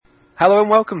Hello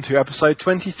and welcome to episode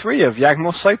 23 of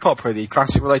Yawgmoth Soap Opera, the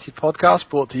classic-related podcast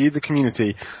brought to you, the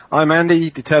community. I'm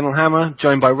Andy, the Eternal Hammer,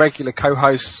 joined by regular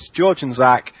co-hosts George and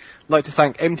Zach. I'd like to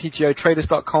thank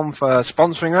MTGOtraders.com for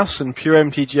sponsoring us and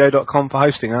PureMTGO.com for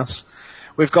hosting us.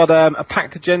 We've got a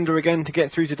packed agenda again to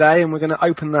get through today, and we're going to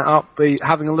open that up by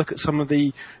having a look at some of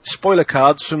the spoiler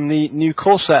cards from the new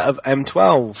core set of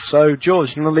M12. So,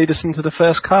 George, you want to lead us into the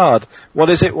first card?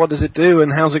 What is it, what does it do,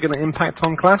 and how's it going to impact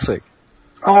on Classic?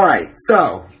 Alright,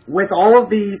 so, with all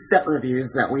of these set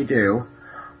reviews that we do,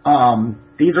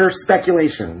 these are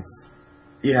speculations.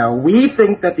 You know, we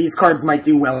think that these cards might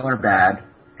do well or bad.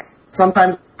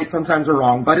 Sometimes right, sometimes we're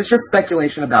wrong, but it's just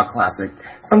speculation about Classic,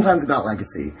 sometimes about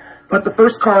Legacy. But the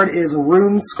first card is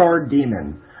Rune-Scarred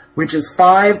Demon, which is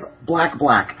 5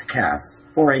 black to cast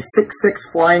for a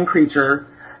 6/6 flying creature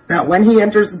that when he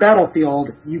enters the battlefield,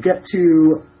 you get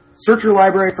to search your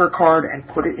library for a card and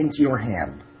put it into your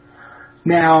hand.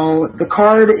 Now, the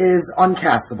card is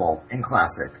uncastable in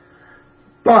Classic,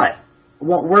 but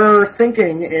what we're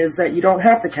thinking is that you don't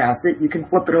have to cast it, you can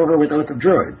flip it over with Oath of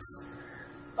Druids.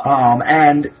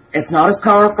 And it's not as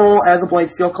powerful as a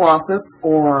Blightsteel Colossus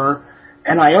or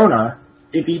an Iona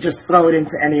if you just throw it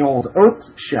into any old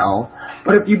Oath shell,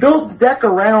 but if you build the deck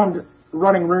around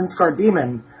running Rune-Scarred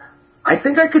Demon, I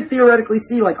think I could theoretically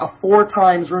see like a 4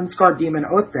 times Rune-Scarred Demon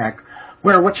Oath deck,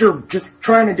 where what you're just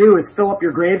trying to do is fill up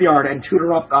your graveyard and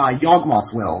tutor up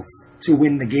Yawgmoth's Wills to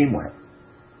win the game with.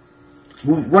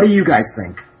 What do you guys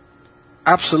think?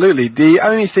 Absolutely. The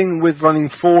only thing with running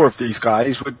 4 of these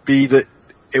guys would be that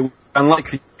it would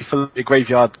unlikely to fill up your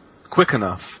graveyard quick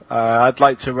enough. I'd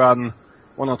like to run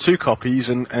 1 or 2 copies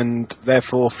and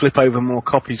therefore flip over more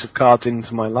copies of cards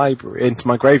into my library, into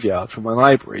my graveyard from my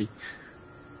library.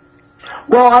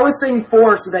 Well, I was saying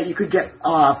 4 so that you could get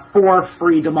 4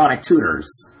 free demonic tutors.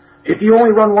 If you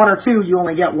only run 1 or 2, you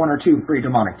only get 1 or 2 free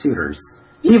demonic tutors,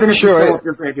 even if you fill up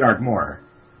your graveyard more.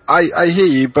 I hear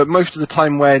you, but most of the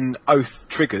time when Oath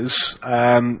triggers,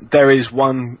 there is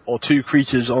 1 or 2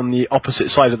 creatures on the opposite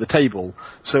side of the table.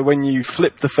 So when you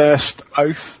flip the first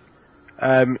Oath,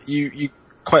 you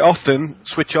quite often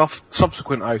switch off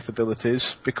subsequent Oath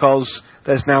abilities because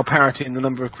there's now parity in the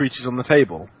number of creatures on the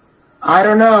table. I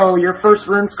don't know, your first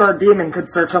Rune-Scarred Demon could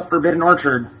search up Forbidden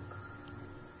Orchard.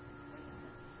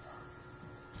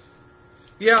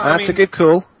 Yeah, That's a good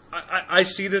call. I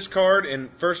see this card,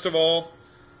 and first of all,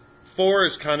 4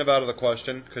 is kind of out of the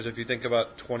question, because if you think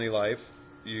about 20 life,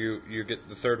 you get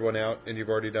the third one out, and you've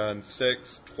already done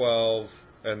 6, 12,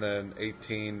 and then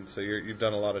 18, so you've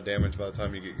done a lot of damage by the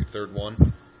time you get your third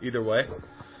one, either way.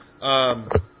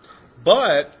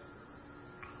 But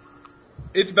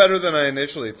it's better than I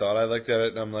initially thought. I looked at it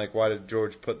and I'm like, why did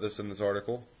George put this in this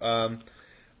article? I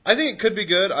think it could be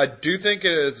good. I do think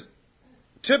it is.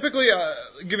 Typically,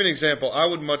 give you an example. I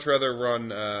would much rather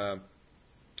run.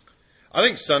 I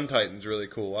think Sun Titan's really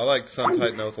cool. I like Sun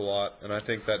Titan Oath a lot, and I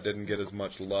think that didn't get as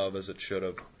much love as it should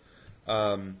have.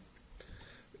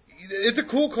 It's a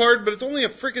cool card, but it's only a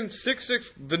freaking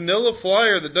 6/6 vanilla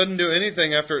flyer that doesn't do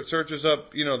anything after it searches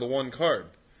up, the one card.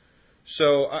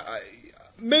 So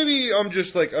maybe I'm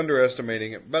just like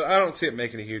underestimating it, but I don't see it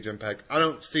making a huge impact. I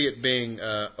don't see it being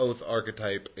Oath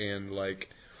archetype and like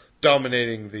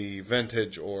dominating the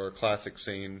vintage or classic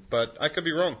scene, but I could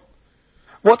be wrong.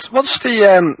 What's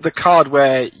the card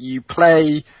where you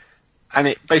play and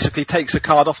it basically takes a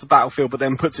card off the battlefield but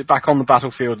then puts it back on the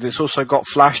battlefield and it's also got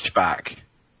flashed back?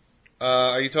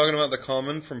 Are you talking about the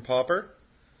common from Pauper?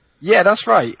 Yeah, that's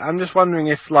right. I'm just wondering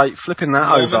if like flipping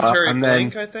that over and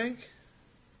Blink, I think?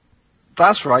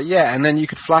 That's right, yeah, and then you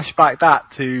could flash back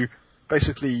that to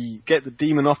basically get the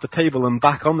demon off the table and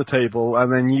back on the table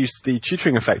and then use the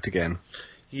tutoring effect again.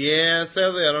 Yeah,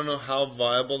 sadly I don't know how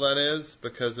viable that is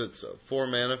because it's 4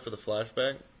 mana for the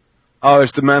flashback. Oh,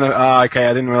 it's the mana, okay, I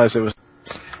didn't realize it was...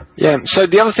 Yeah, so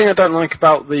the other thing I don't like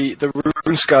about the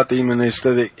Rune-Scarred Demon is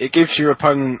that it gives your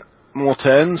opponent more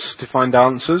turns to find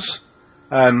answers,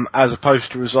 as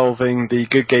opposed to resolving the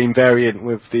good game variant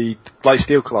with the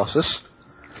Blightsteel Colossus.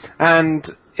 And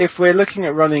if we're looking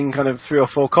at running kind of 3 or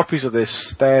 4 copies of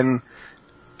this, then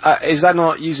is that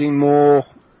not using more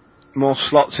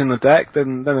slots in the deck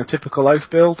than a typical Oath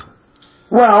build?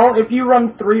 Well, if you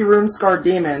run 3 Rune-Scarred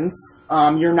Demons,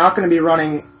 you're not going to be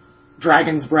running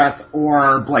Dragon's Breath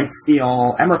or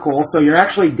Blightsteel Emrakul, so you're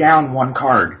actually down 1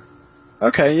 card.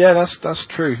 Okay, yeah, that's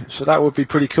true. So that would be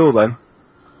pretty cool then.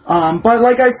 But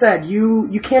like I said,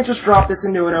 you can't just drop this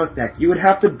into an Oath deck. You would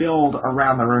have to build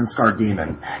around the Rune-Scarred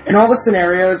Demon. In all the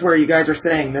scenarios where you guys are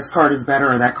saying this card is better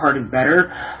or that card is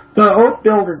better, the Oath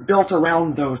build is built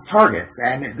around those targets,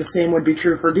 and the same would be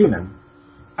true for Demon.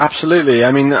 Absolutely.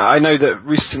 I mean, I know that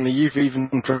recently you've even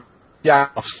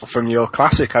Yawgmoth from your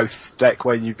classic Oath deck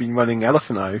where you've been running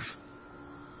Elephant Oath.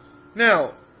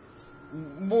 Now,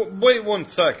 wait 1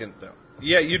 second, though.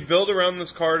 Yeah, you'd build around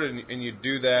this card, and you'd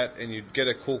do that, and you'd get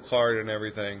a cool card and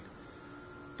everything.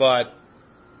 But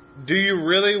do you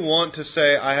really want to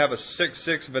say, I have a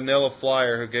 6/6 vanilla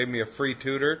flyer who gave me a free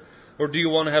tutor, or do you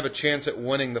want to have a chance at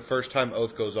winning the first time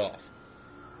Oath goes off?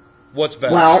 What's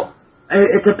better? Well,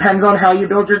 it depends on how you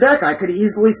build your deck. I could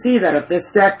easily see that if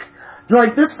this deck,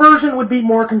 like this version would be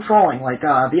more controlling, like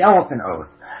the Elephant Oath.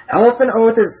 Elephant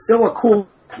Oath is still a cool,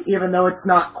 even though it's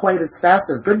not quite as fast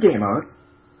as Good Game Oath.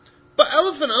 But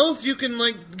Elephant Oath, you can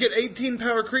get 18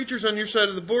 power creatures on your side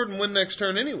of the board and win next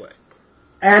turn anyway.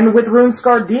 And with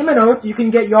Runescarred Demon Oath, you can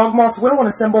get Yawgmoth's Will and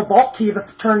assemble Vault Key the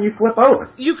turn you flip Oath.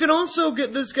 You can also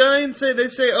get this guy and they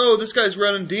say, oh, this guy's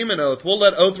running Demon Oath. We'll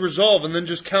let Oath resolve and then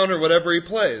just counter whatever he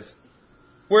plays.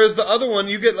 Whereas the other one,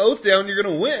 you get Oath down, you're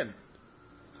going to win.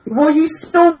 Well, you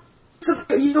still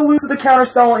lose the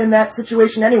counterspell in that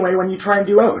situation anyway when you try and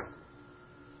do Oath.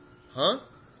 Huh?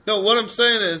 No, what I'm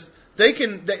saying is,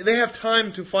 they have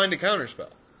time to find a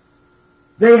counterspell.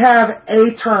 They have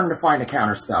a turn to find a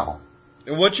counterspell.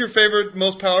 And what's your favorite,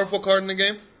 most powerful card in the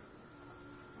game?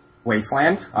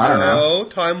 Wasteland? I don't know. No,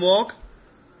 Time Walk.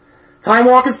 Time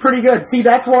Walk is pretty good. See,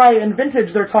 that's why in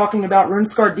Vintage they're talking about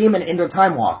Runescarred Demon into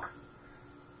Time Walk.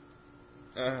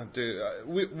 Dude,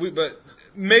 but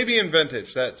maybe in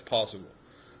Vintage that's possible.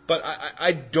 But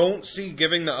I don't see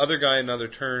giving the other guy another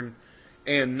turn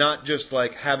and not just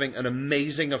having an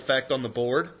amazing effect on the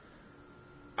board.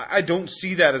 I don't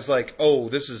see that as oh,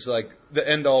 this is the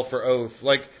end all for Oath.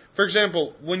 For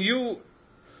example, when you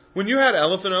had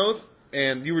Elephant Oath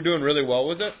and you were doing really well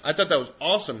with it, I thought that was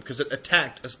awesome because it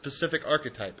attacked a specific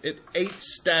archetype. It ate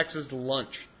stacks as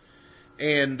lunch.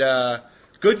 And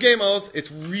Good Game Oath,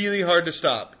 it's really hard to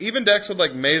stop. Even decks with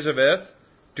Maze of Ith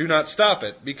do not stop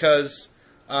it because,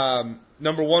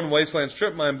 number one, Wasteland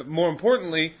Strip Mine, but more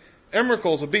importantly,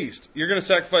 Emrakul's a beast. You're going to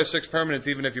sacrifice 6 permanents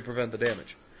even if you prevent the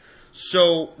damage.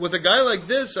 So, with a guy like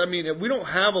this, I mean, we don't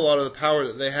have a lot of the power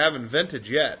that they have in Vintage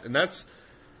yet. And that's,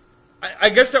 I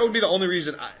guess that would be the only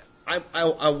reason. I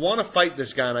want to fight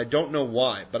this guy, and I don't know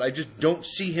why, but I just don't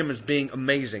see him as being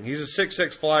amazing. He's a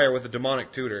 6/6 flyer with a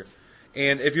demonic tutor.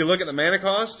 And if you look at the mana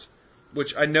cost,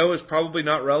 which I know is probably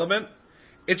not relevant,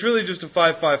 it's really just a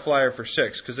 5/5 flyer for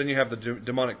 6, because then you have the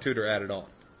demonic tutor added on.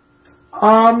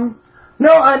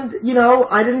 No, and,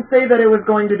 I didn't say that it was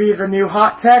going to be the new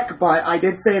hot tech, but I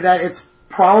did say that it's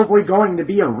probably going to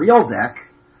be a real deck.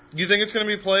 You think it's going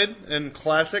to be played in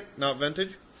Classic, not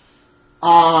Vintage?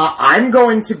 I'm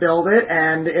going to build it,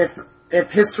 and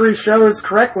if history shows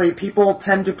correctly, people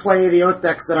tend to play the Oath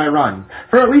decks that I run,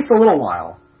 for at least a little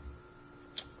while.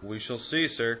 We shall see,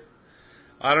 sir.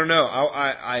 I don't know.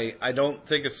 I don't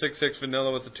think a 6/6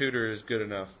 vanilla with a tutor is good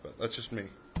enough, but that's just me.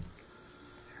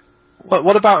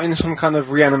 What about in some kind of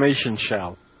reanimation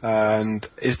shell? And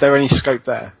is there any scope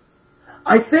there?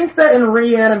 I think that in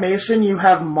reanimation you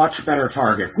have much better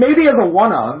targets. Maybe as a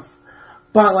one-of,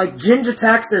 but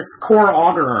Jin-Gitaxias Core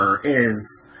Augurer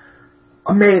is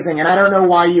amazing, and I don't know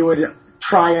why you would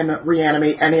try and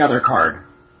reanimate any other card.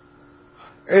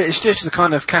 It's just the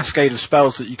kind of cascade of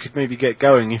spells that you could maybe get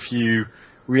going if you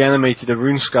reanimated a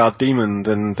Runescarred Demon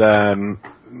and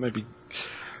maybe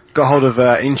got hold of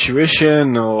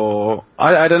Intuition or,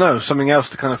 I don't know, something else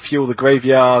to kind of fuel the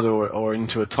graveyard or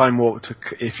into a Time Walk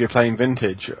if you're playing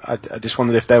Vintage. I just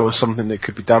wondered if there was something that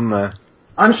could be done there.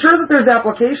 I'm sure that there's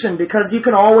application because you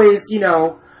can always,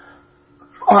 tutor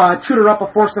up a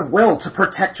Force of Will to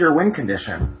protect your win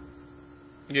condition.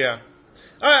 Yeah.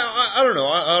 I don't know.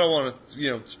 I don't want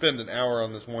to, spend an hour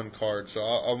on this one card, so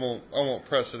I won't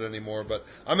press it anymore, but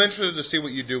I'm interested to see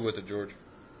what you do with it, George.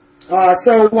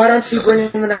 So why don't you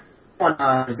bring in the next one,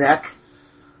 Zach?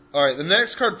 Alright, the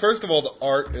next card, first of all, the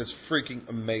art is freaking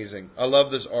amazing. I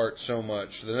love this art so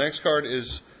much. The next card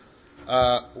is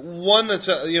one that's,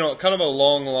 kind of a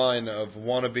long line of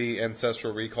wannabe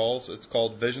Ancestral Recalls. It's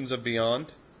called Visions of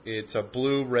Beyond. It's a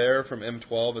blue rare from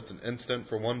M12. It's an instant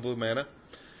for 1 blue mana.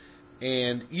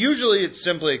 And usually it's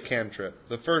simply a cantrip.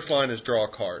 The first line is draw a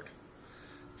card.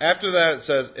 After that, it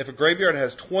says, if a graveyard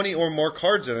has 20 or more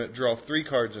cards in it, draw 3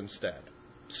 cards instead.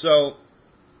 So,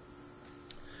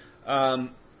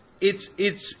 it's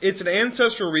an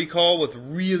Ancestral Recall with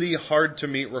really hard to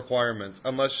meet requirements,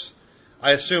 unless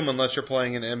you're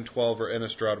playing an M12 or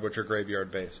Innistrad, which are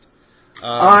graveyard based.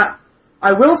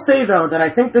 I will say though that I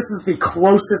think this is the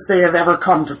closest they have ever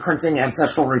come to printing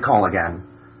Ancestral Recall again.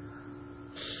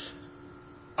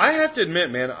 I have to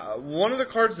admit, man, one of the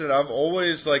cards that I've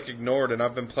always ignored and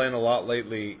I've been playing a lot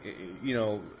lately,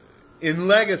 in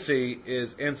Legacy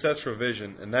is Ancestral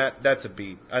Vision, and that's a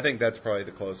beat. I think that's probably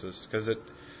the closest, because it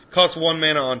costs 1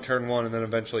 mana on turn 1, and then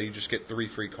eventually you just get 3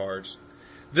 free cards.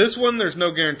 This one, there's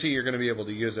no guarantee you're going to be able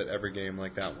to use it every game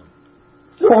like that one.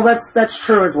 Well, that's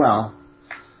true as well.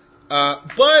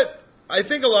 But I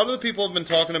think a lot of the people have been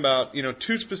talking about,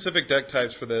 2 specific deck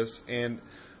types for this, and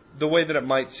the way that it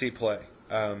might see play.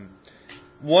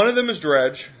 One of them is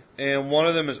Dredge, and one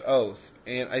of them is Oath.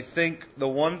 And I think the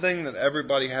one thing that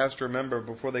everybody has to remember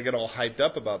before they get all hyped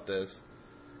up about this,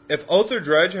 if Oath or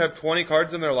Dredge have 20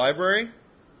 cards in their library,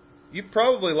 you've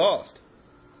probably lost.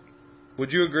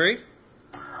 Would you agree?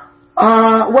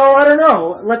 Well, I don't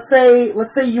know. Let's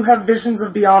say you have Visions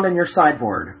of Beyond in your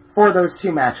sideboard for those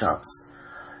 2 matchups.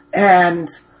 And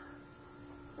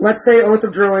let's say Oath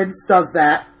of Druids does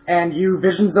that, and you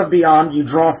Visions of Beyond, you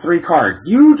draw 3 cards.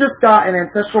 You just got an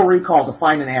Ancestral Recall to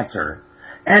find an answer.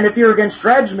 And if you're against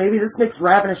Dredge, maybe this makes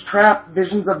Ravenous Trap,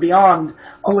 Visions of Beyond,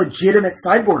 a legitimate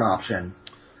sideboard option.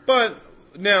 But,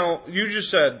 now, you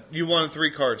just said you wanted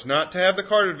 3 cards, not to have the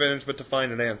card advantage, but to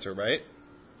find an answer, right?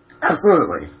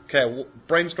 Absolutely. Okay, well,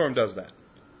 Brainstorm does that.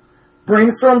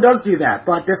 Brainstorm does do that,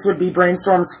 but this would be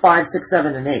Brainstorm's 5, 6,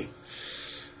 7, and 8.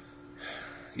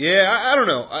 Yeah, I don't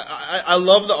know. I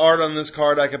love the art on this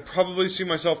card. I could probably see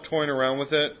myself toying around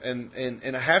with it,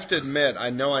 and I have to admit,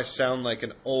 I know I sound like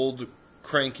an old,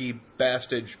 cranky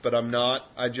bastard, but I'm not.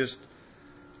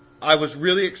 I was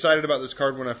really excited about this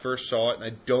card when I first saw it, and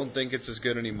I don't think it's as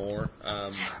good anymore.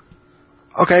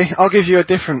 Okay, I'll give you a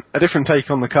different take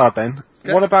on the card then.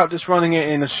 Okay. What about just running it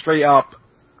in a straight up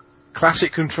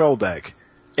classic control deck?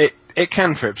 It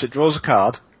cantrips, it draws a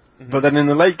card, but then in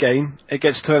the late game, it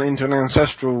gets turned into an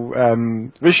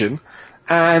Ancestral Vision,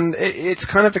 and it's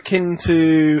kind of akin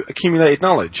to accumulated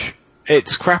knowledge.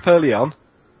 It's crap early on.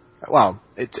 Well,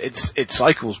 it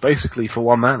cycles basically for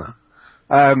 1 mana.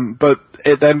 But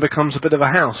it then becomes a bit of a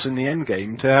house in the end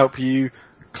game to help you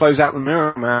close out the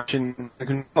mirror match in the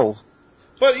control.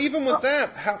 But even with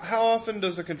that, how often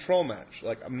does a control match,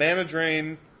 like a mana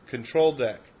drain control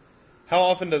deck, how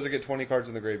often does it get 20 cards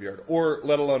in the graveyard? Or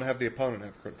let alone have the opponent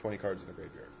have 20 cards in the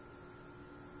graveyard?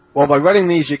 Well, by running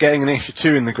these, you're getting an extra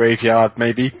 2 in the graveyard,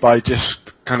 maybe, by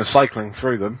just kind of cycling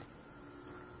through them.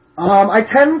 I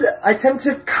tend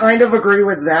to kind of agree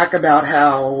with Zach about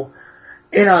how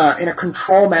in a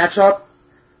control matchup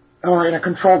or in a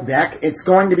control deck, it's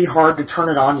going to be hard to turn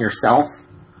it on yourself.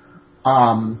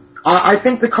 I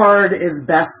think the card is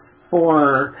best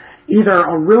for either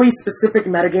a really specific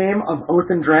metagame of Oath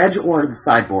and Dredge or the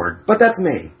sideboard, but that's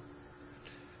me.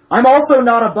 I'm also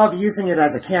not above using it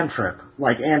as a cantrip,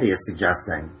 like Andy is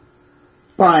suggesting.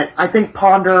 But I think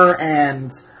Ponder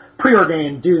and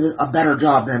Preordain do a better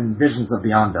job than Visions of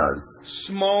Beyond does.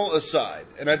 Small aside,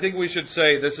 and I think we should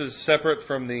say this is separate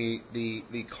from the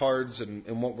cards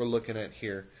and what we're looking at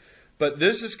here. But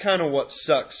this is kind of what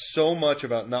sucks so much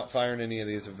about not firing any of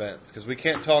these events, because we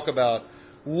can't talk about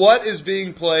what is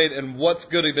being played and what's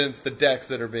good against the decks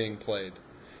that are being played.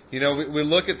 We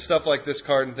look at stuff like this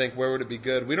card and think, where would it be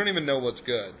good? We don't even know what's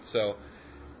good. So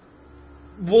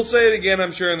we'll say it again,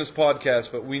 I'm sure, in this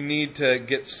podcast, but we need to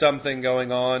get something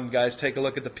going on. Guys, take a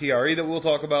look at the PRE that we'll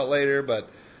talk about later. But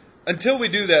until we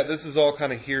do that, this is all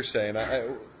kind of hearsay.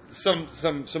 And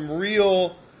some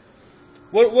real...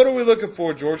 What are we looking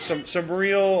for, George? Some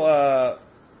real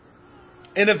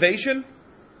innovation?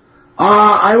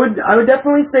 I would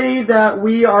definitely say that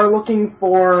we are looking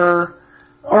for,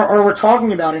 or we're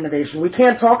talking about innovation. We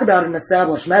can't talk about an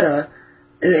established meta.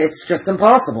 It's just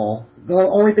impossible. The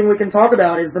only thing we can talk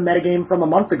about is the metagame from a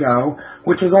month ago,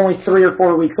 which was only 3 or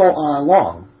 4 weeks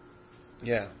long.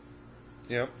 Yeah.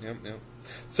 Yep.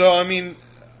 So, I mean,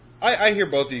 I hear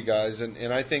both of you guys,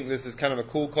 and I think this is kind of a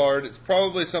cool card. It's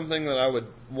probably something that I would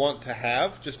want to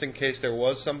have, just in case there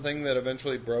was something that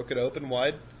eventually broke it open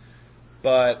wide.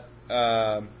 But,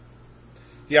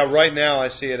 yeah, right now I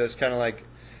see it as kind of like,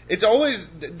 it's always,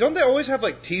 don't they always have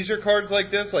like teaser cards like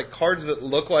this? Like cards that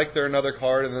look like they're another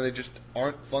card and then they just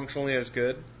aren't functionally as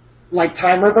good? Like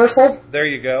Time Reversal? There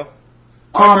you go.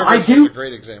 I do. Is a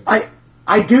great example.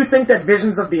 I do think that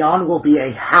Visions of Beyond will be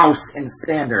a house in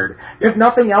Standard. If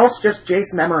nothing else, just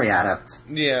Jace Memory Adept.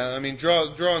 Yeah, I mean,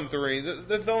 drawing 3.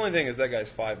 The only thing is that guy's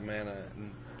 5 mana.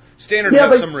 And Standard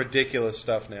has some ridiculous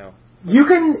stuff now. You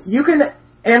can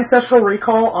Ancestral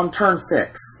Recall on turn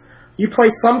 6. You play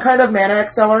some kind of mana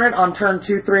accelerant on turn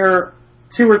 2 or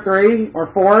 3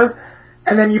 or 4,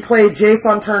 and then you play Jace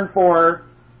on turn 4.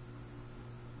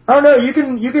 Oh no, you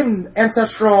can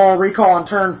Ancestral Recall on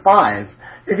turn 5.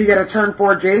 If you get a turn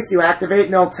 4 Jace, you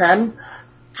activate, mill 10.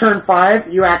 Turn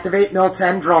 5, you activate, mill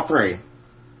 10, draw 3.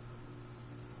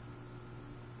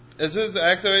 Is his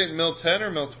activate mill 10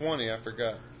 or mill 20? I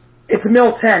forgot. It's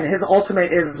mill 10. His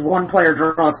ultimate is one player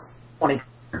draws 20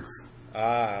 cards.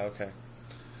 Ah, okay.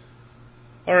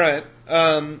 All right.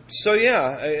 So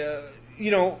yeah,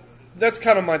 that's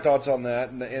kind of my thoughts on that,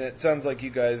 and it sounds like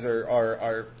you guys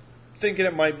are thinking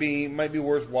it might be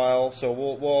worthwhile. So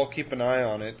we'll all keep an eye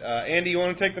on it. Andy, you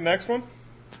want to take the next one?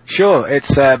 Sure.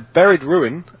 It's Buried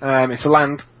Ruin. It's a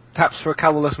land, taps for a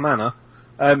colorless mana,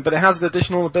 but it has an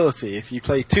additional ability. If you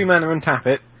play 2 mana and tap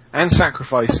it and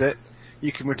sacrifice it,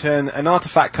 you can return an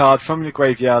artifact card from your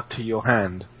graveyard to your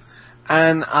hand.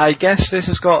 And I guess this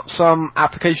has got some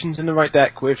applications in the right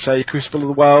deck with, say, Crucible of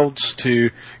the Worlds to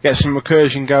get some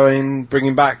recursion going,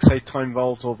 bringing back, say, Time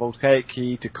Vault or Volcanic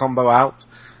Key to combo out.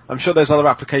 I'm sure there's other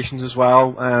applications as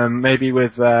well, maybe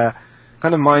with kind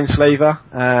of Mindslaver.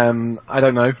 I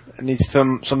don't know. It needs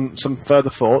some further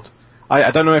thought.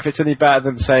 I don't know if it's any better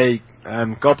than, say,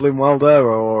 Goblin Welder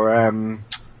or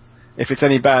if it's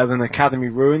any better than Academy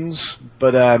Ruins,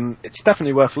 but it's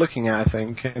definitely worth looking at, I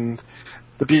think. And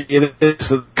the beauty is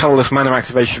that colourless mana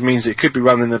activation means it could be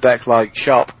run in a deck like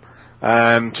Shop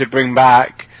to bring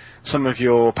back some of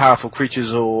your powerful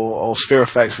creatures or sphere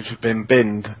effects which have been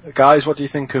binned. Guys, what do you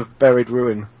think of Buried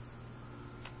Ruin?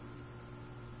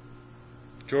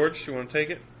 George, you want to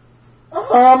take it?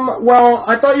 Well,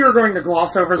 I thought you were going to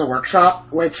gloss over the Workshop,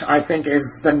 which I think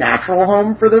is the natural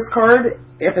home for this card,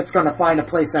 if it's going to find a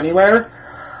place anywhere.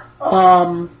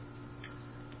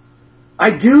 I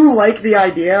do like the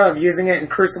idea of using it in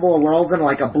Crucible of Worlds in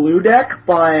like a blue deck,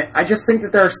 but I just think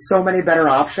that there are so many better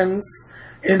options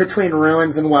in between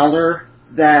Ruins and Welder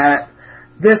that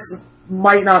this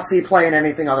might not see play in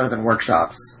anything other than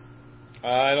Workshops.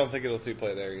 I don't think it'll see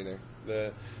play there either.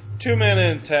 The 2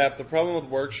 mana and tap, the problem with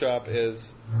Workshop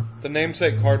is the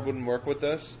namesake card wouldn't work with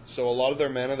this, so a lot of their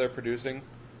mana they're producing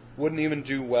wouldn't even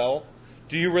do well.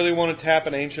 Do you really want to tap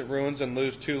an Ancient Ruins and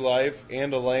lose 2 life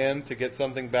and a land to get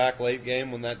something back late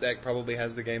game when that deck probably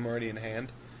has the game already in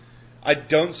hand? I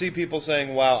don't see people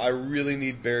saying, wow, I really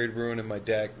need Buried Ruin in my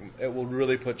deck. It will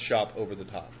really put Shop over the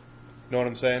top. Know what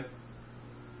I'm saying?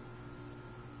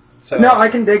 So, no, I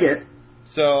can dig it.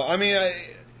 So, I mean,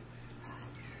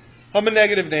 I'm a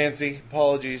negative Nancy.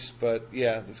 Apologies, but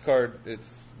yeah, this card,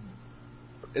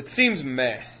 it seems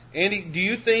meh. Andy, do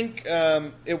you think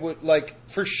it would, like,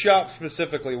 for Shop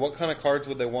specifically, what kind of cards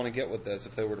would they want to get with this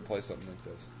if they were to play something like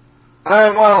this?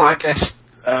 Well, I guess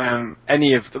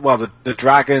any of the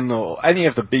dragon or any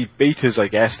of the beaters, I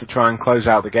guess, to try and close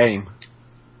out the game.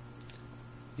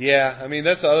 Yeah, I mean,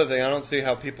 that's the other thing. I don't see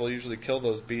how people usually kill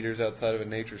those beaters outside of a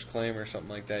Nature's Claim or something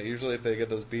like that. Usually if they get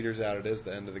those beaters out, it is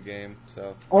the end of the game.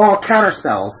 So. Or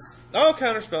counterspells. Oh,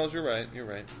 counterspells, you're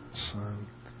right. So,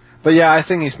 but yeah, I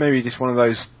think it's maybe just one of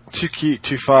those too cute,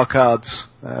 too far cards.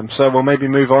 So we'll maybe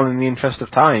move on in the interest of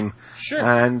time. Sure.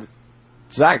 And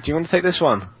Zach, do you want to take this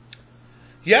one?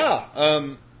 Yeah,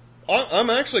 I'm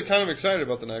actually kind of excited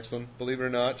about the next one, believe it or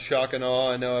not. Shock and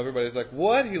awe. I know everybody's like,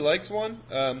 what? He likes one?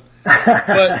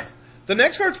 But the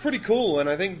next card's pretty cool, and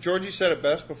I think Georgie said it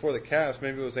best before the cast.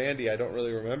 Maybe it was Andy, I don't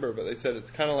really remember, but they said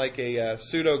it's kind of like a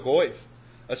pseudo-Goyf,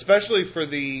 especially for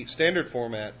the standard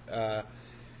format.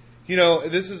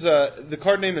 This is the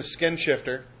card name is Skin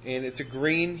Shifter, and it's a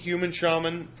green human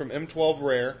shaman from M12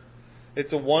 Rare.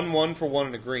 It's a 1/1 for 1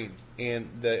 and a green,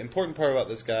 and the important part about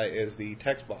this guy is the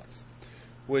text box,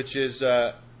 which is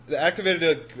the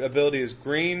activated ability is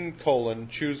green :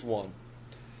 choose 1.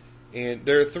 And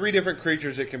there are 3 different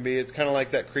creatures it can be. It's kind of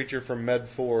like that creature from Med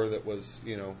 4 that was,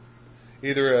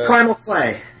 either a... Primal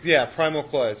Clay. Yeah, Primal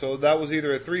Clay. So that was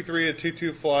either a 3/3, a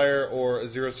 2/2 flyer, or a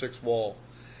 0/6 wall.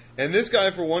 And this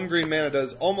guy for 1 green mana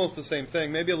does almost the same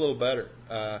thing, maybe a little better.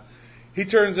 He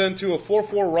turns into a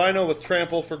 4/4 Rhino with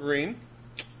Trample for green,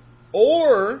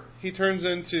 or he turns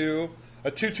into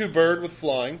a 2/2 Bird with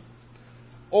Flying,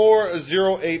 or a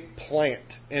 0/8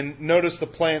 Plant. And notice the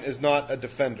plant is not a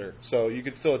defender, so you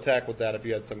could still attack with that if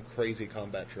you had some crazy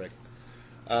combat trick.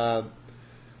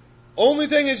 Only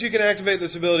thing is you can activate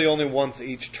this ability only once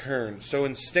each turn. So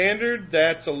in Standard,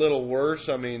 that's a little worse.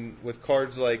 I mean, with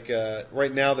cards like,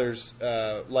 right now there's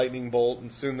Lightning Bolt,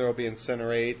 and soon there will be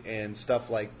Incinerate, and stuff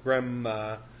like Grim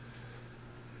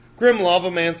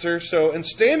Lavamancer. So in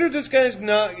Standard, this guy's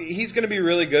he's going to be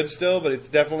really good still, but it's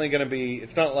definitely going to be,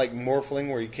 it's not like Morphling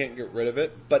where you can't get rid of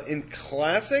it. But in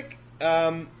Classic,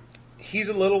 he's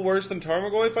a little worse than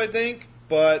Tarmogoyf, I think.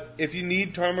 But if you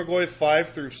need Tarmogoyf 5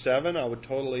 through 7, I would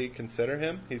totally consider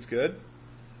him. He's good.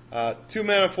 2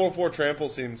 mana 4/4 Trample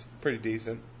seems pretty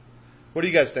decent. What do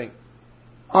you guys think?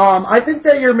 I think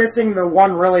that you're missing the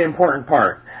one really important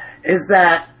part, is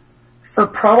that for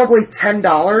probably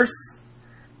 $10,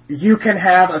 you can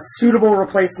have a suitable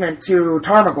replacement to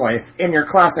Tarmogoyf in your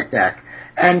classic deck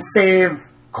and save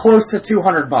close to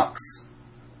 $200.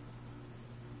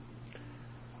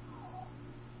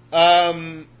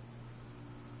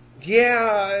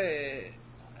 Yeah,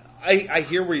 I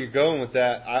hear where you're going with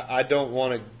that. I don't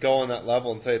want to go on that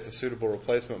level and say it's a suitable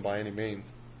replacement by any means.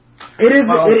 It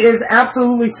is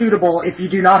absolutely suitable if you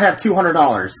do not have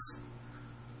 $200.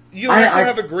 You have to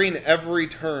have a green every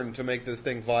turn to make this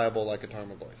thing viable like a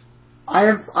Tarmogoyf.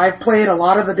 I've played a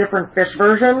lot of the different fish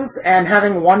versions, and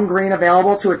having one green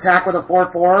available to attack with a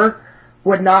 4/4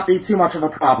 would not be too much of a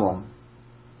problem.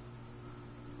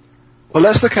 Well,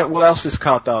 let's look at what else this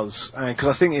card does, because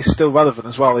I think it's still relevant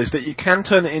as well, is that you can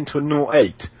turn it into a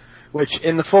 0/8, which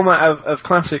in the format of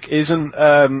Classic isn't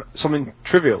something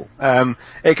trivial.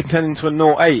 It can turn into a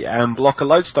 0/8 and block a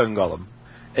Lodestone Golem.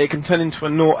 It can turn into a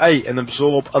 0/8 and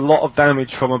absorb a lot of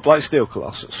damage from a Blightsteel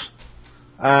Colossus.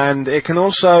 And it can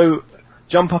also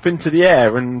jump up into the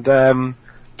air and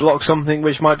block something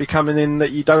which might be coming in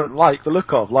that you don't like the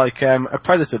look of, like a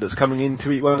Predator that's coming in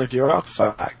to eat one of your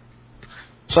artifacts.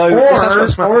 So, or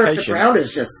if the ground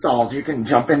is just stalled, you can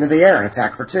jump into the air and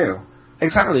attack for 2.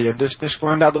 Exactly, and just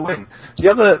grind out the win. The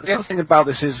other thing about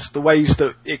this is the ways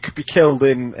that it could be killed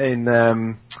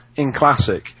in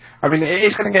Classic. I mean, it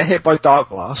is going to get hit by Dark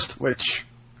Blast, which,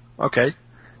 okay,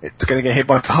 it's going to get hit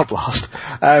by Dark Blast.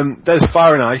 There's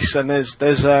Fire and Ice, and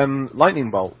there's Lightning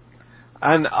Bolt.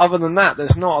 And other than that,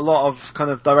 there's not a lot of kind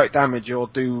of direct damage or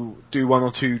do 1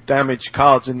 or 2 damage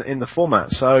cards in the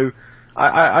format. So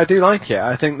I do like it.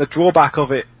 I think the drawback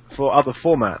of it for other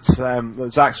formats,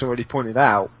 that Zach's already pointed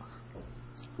out,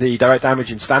 the direct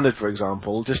damage in Standard, for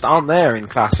example, just aren't there in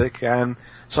Classic.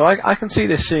 So I can see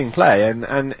this seeing play,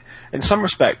 and in some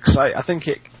respects, I think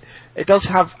it does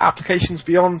have applications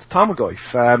beyond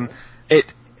Tarmogoyf.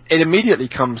 It immediately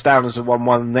comes down as a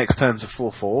 1/1, next turn's a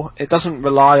 4/4. It doesn't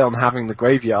rely on having the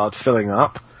graveyard filling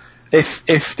up.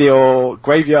 If your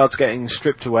graveyard's getting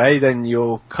stripped away, then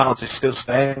your cards are still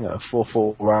staying at a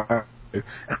 4/4 round.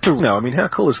 No, I mean, how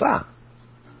cool is that?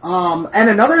 And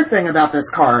another thing about this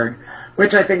card,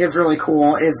 which I think is really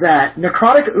cool, is that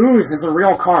Necrotic Ooze is a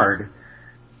real card.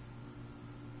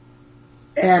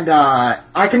 And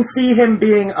I can see him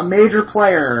being a major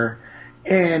player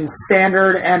in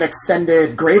standard and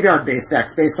extended graveyard-based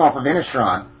decks based off of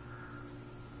Innistrad.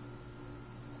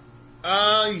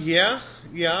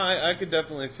 Yeah, I could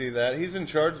definitely see that. He's in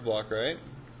Charge Block, right?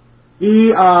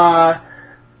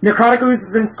 Necrotic Ooze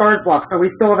is in Scars Block, so we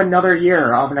still have another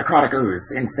year of Necrotic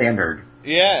Ooze in standard.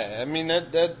 Yeah, I mean,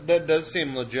 that does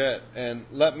seem legit. And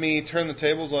let me turn the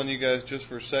tables on you guys just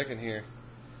for a second here.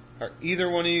 Are either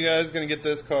one of you guys going to get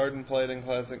this card and play it in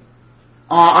Classic?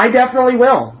 I definitely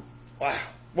will. Wow.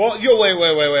 Well,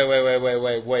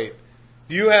 wait.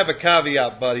 You have a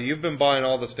caveat, buddy. You've been buying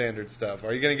all the standard stuff.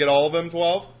 Are you going to get all of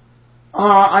M12?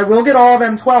 I will get all of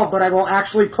M12, but I will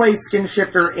actually play Skin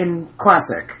Shifter in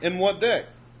Classic. In what deck?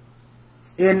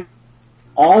 In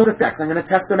all the decks. I'm going to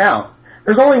test them out.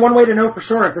 There's only one way to know for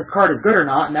sure if this card is good or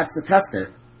not, and that's to test it.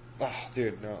 Oh,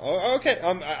 dude, no. Oh, okay,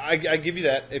 I give you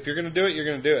that. If you're going to do it, you're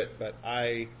going to do it. But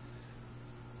I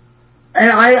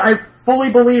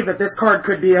fully believe that this card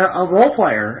could be a role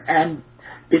player and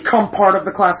become part of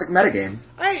the Classic metagame.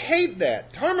 I hate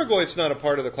that. Tarmogoyf's not a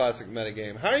part of the Classic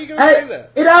metagame. How are you going to say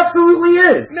that? It absolutely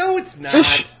is. No, it's not.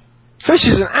 Fish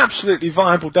is an absolutely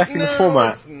viable deck in the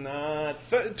format. No,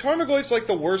 it's not. Tarmogoyf's like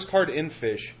the worst card in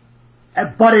Fish.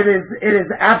 But it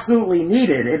is absolutely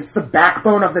needed. It's the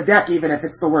backbone of the deck, even if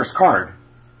it's the worst card.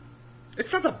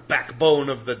 It's not the backbone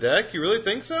of the deck. You really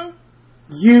think so?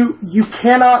 You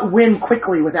cannot win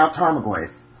quickly without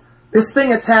Tarmogoyf. This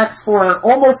thing attacks for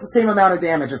almost the same amount of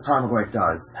damage as Tarmogoyf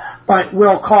does, but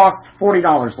will cost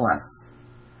 $40 less.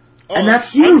 Oh, and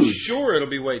that's huge. I'm sure it'll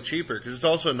be way cheaper, because it's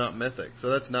also not mythic, so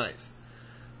that's nice.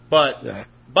 But,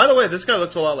 by the way, this guy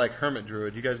looks a lot like Hermit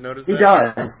Druid. You guys notice that? He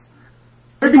does.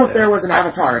 Maybe if there was an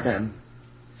avatar of him.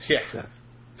 Yeah.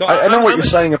 So I know what you're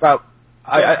saying about...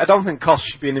 I don't think cost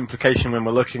should be an implication when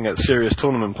we're looking at serious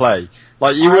tournament play.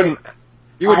 Like, you wouldn't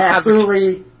I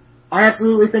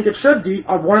absolutely think it should be.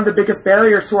 One of the biggest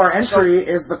barriers to our entry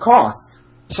is the cost.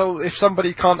 So if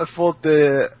somebody can't afford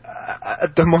a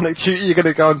demonic tutor, you're going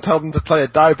to go and tell them to play a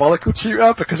diabolical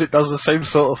tutor because it does the same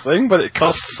sort of thing, but it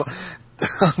costs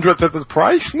 100th of the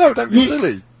price? No, don't be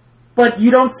silly. But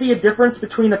you don't see a difference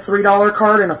between a $3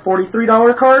 card and a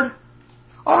 $43 card?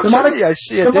 Oh, absolutely, I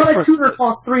see a difference. Demonic tutor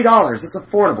costs $3. It's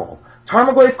affordable.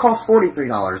 Tarmogoyf costs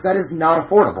 $43. That is not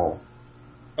affordable.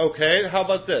 Okay, how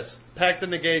about this? Pact of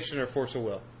Negation or Force of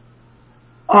Will?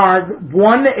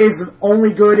 One is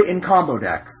only good in combo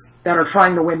decks that are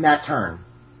trying to win that turn.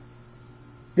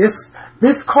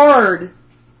 This card,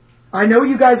 I know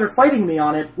you guys are fighting me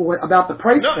on it about the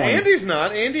price No, point. Andy's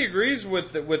not. Andy agrees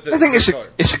with the I think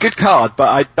card. it's a good card, but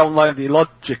I don't like the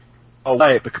logic of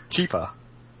why it becomes cheaper.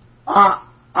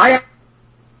 I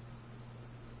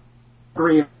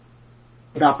agree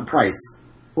about the price.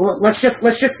 Well, let's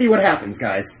just see what happens,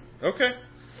 guys. Okay.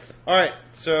 All right.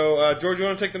 So, George, you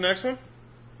want to take the next one?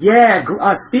 Yeah.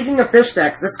 Speaking of fish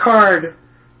decks, this card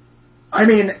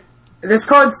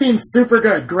seems super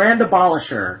good. Grand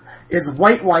Abolisher is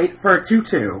white for a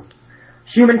 2/2.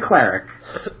 Human Cleric.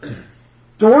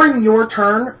 During your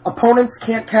turn, opponents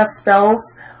can't cast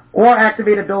spells or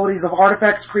activate abilities of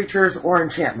artifacts, creatures, or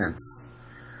enchantments.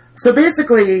 So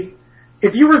basically,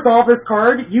 if you resolve this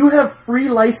card, you have free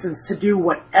license to do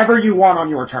whatever you want on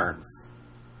your turns.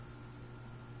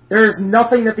 There is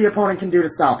nothing that the opponent can do to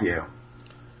stop you.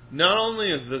 Not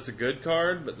only is this a good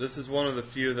card, but this is one of the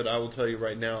few that I will tell you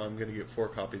right now I'm going to get 4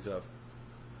 copies of.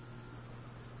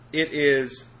 It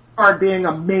is... Card being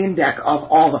a main deck of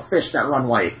all the fish that run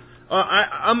white.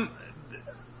 I'm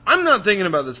not thinking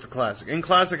about this for Classic. In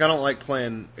Classic, I don't like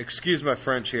playing, excuse my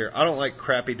French here, I don't like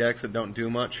crappy decks that don't do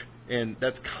much. And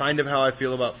that's kind of how I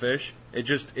feel about Fish. It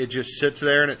just sits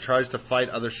there and it tries to fight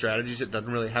other strategies. It doesn't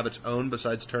really have its own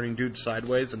besides turning dudes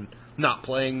sideways and not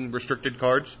playing restricted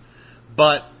cards.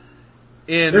 But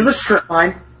there's a strip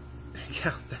line.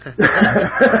 Yeah.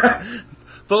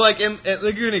 But like, I'll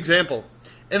give you an example.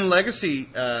 In Legacy,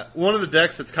 one of the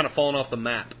decks that's kind of fallen off the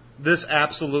map, this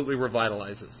absolutely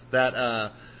revitalizes.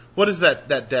 That, what is that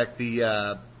deck?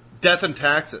 The Death and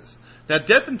Taxes. Now,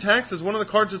 Death and Taxes, one of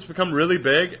the cards that's become really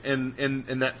big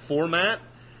in that format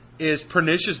is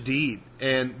Pernicious Deed.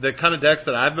 And the kind of decks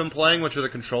that I've been playing, which are the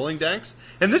controlling decks.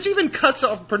 And this even cuts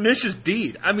off Pernicious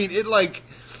Deed. I mean, it's like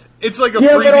a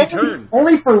freebie turn.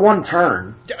 Only for one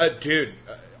turn. Dude,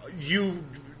 you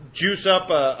juice up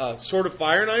a Sword of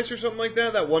Fire and Ice or something like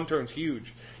that, that one turn's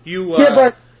huge.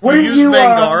 But wouldn't you use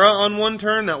Mangara on one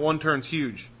turn, that one turn's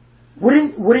huge.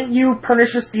 Wouldn't you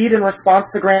Pernicious Deed in response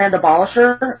to Grand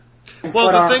Abolisher?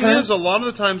 Well, the thing is, a lot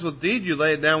of the times with Deed, you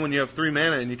lay it down when you have 3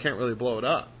 mana and you can't really blow it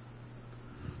up.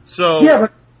 So yeah,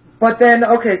 but then,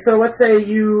 okay, so let's say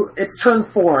it's turn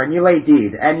 4 and you lay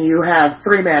Deed and you have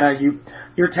 3 mana,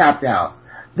 you're tapped out.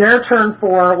 Their turn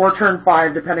 4 or turn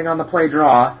 5, depending on the play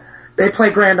draw, they play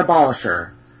Grand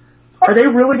Abolisher. Are they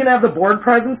really going to have the board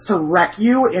presence to wreck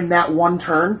you in that one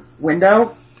turn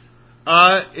window?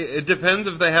 It depends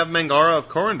if they have Mangara of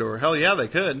Corindor. Hell yeah, they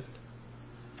could.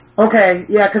 Okay,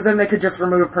 yeah, because then they could just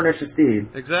remove Pernicious Deed.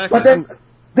 Exactly. But then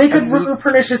they could remove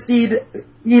Pernicious Deed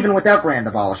even without Grand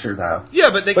Abolisher, though. Yeah,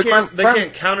 but they can't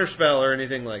counterspell or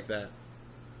anything like that.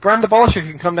 Grand Abolisher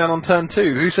can come down on turn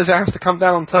 2. Who says it has to come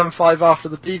down on turn 5 after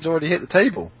the deed's already hit the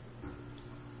table?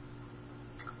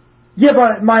 Yeah,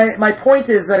 but my point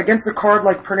is that against a card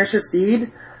like Pernicious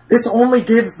Deed, this only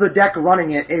gives the deck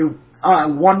running it a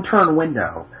one-turn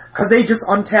window. Because they just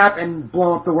untap and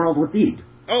blow up the world with Deed.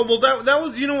 Oh, well, that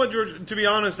was, you know what, George, to be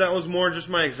honest, that was more just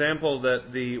my example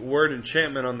that the word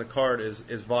enchantment on the card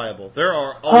is viable. There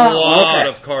are a lot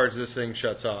of cards this thing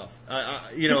shuts off.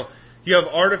 You have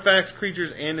artifacts,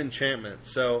 creatures, and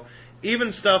enchantments. So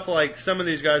even stuff like some of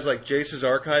these guys like Jace's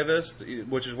Archivist,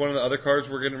 which is one of the other cards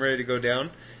we're getting ready to go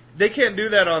down, they can't do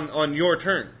that on your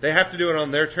turn. They have to do it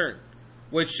on their turn.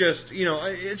 Which just,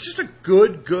 it's just a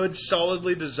good,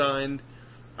 solidly designed...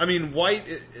 I mean, white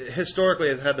historically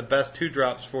has had the best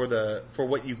 2-drops for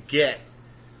what you get.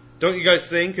 Don't you guys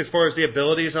think, as far as the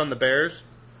abilities on the bears?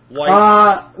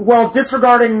 White. Well,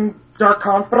 disregarding Dark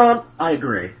Confidant, I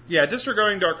agree. Yeah,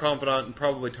 disregarding Dark Confidant and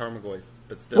probably Tarmogoyf,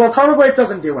 but still. Well, Tarmogoyf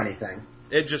doesn't do anything.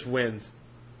 It just wins.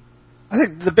 I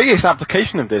think the biggest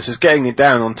application of this is getting it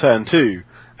down on turn 2,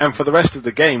 and for the rest of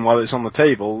the game, while it's on the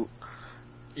table,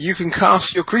 you can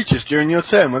cast your creatures during your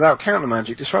turn without counter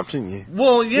magic disrupting you.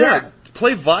 Well, yeah.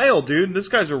 Play Vial, dude. This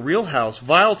guy's a real house.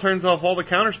 Vial turns off all the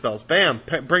counter spells. Bam!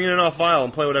 Bring it off Vial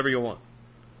and play whatever you want.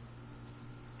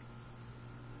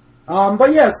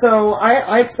 But yeah, so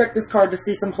I expect this card to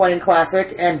see some play in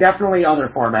Classic and definitely other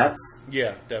formats.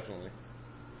 Yeah, definitely.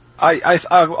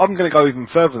 I'm going to go even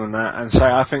further than that and say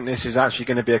I think this is actually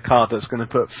going to be a card that's going to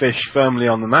put Fish firmly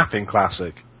on the map in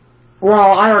Classic.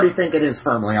 Well, I already think it is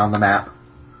firmly on the map.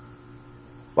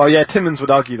 Well, yeah, Timmons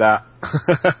would argue that.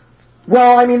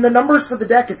 Well, I mean, the numbers for the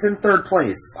deck, it's in 3rd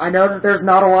place. I know that there's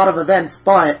not a lot of events,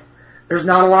 but there's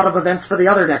not a lot of events for the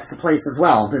other decks to place as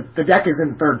well. The deck is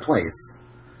in 3rd place.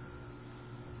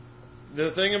 The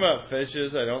thing about Fish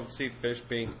is I don't see Fish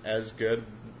being as good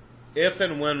if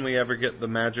and when we ever get the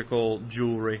magical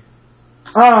jewelry.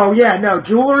 Oh, yeah, no,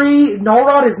 jewelry, null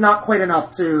rod is not quite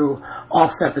enough to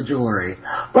offset the jewelry.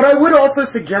 But I would also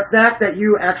suggest, Zach, that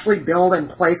you actually build and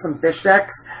play some fish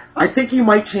decks. I think you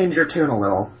might change your tune a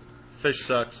little. Fish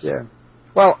sucks. Yeah.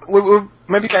 Well, we're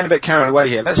maybe getting a bit carried away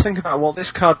here. Let's think about what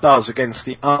this card does against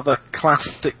the other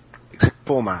classic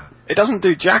format. It doesn't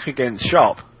do jack against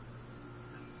shop.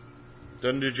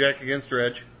 Doesn't do jack against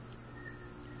dredge.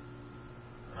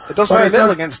 It does very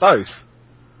little against oath.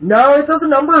 No, it does a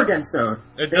number against Oath.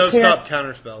 It does stop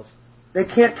counterspells. They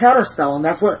can't counterspell, and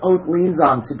that's what Oath leans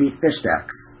on to beat fish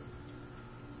decks.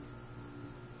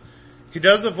 He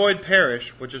does avoid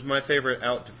Perish, which is my favorite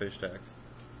out to fish decks.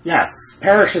 Yes,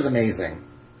 Perish is amazing.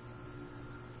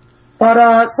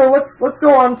 But, so let's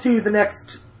go on to the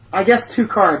next, I guess, 2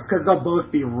 cards, because they'll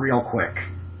both be real quick.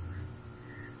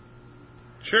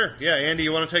 Sure, yeah. Andy,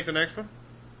 you want to take the next one?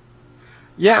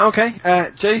 Yeah, okay.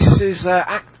 Jace is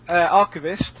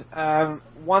Archivist,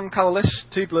 1 colourless,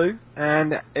 2 blue,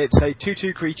 and it's a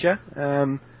 2/2 creature,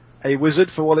 a wizard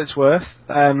for what it's worth.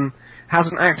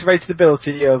 Has an activated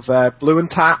ability of blue and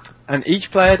tap, and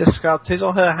each player discards his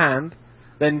or her hand,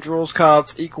 then draws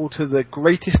cards equal to the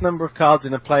greatest number of cards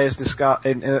in a player's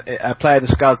a player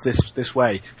discards this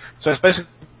way. So it's basically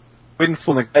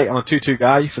Windfall Negate on a 2/2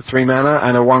 guy for 3 mana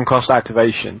and a 1-cost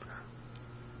activation.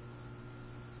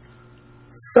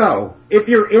 So, if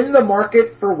you're in the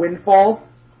market for Windfall,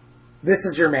 this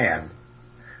is your man.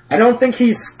 I don't think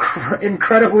he's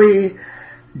incredibly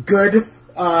good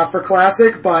for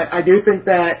Classic, but I do think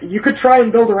that you could try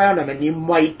and build around him and you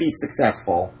might be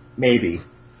successful. Maybe.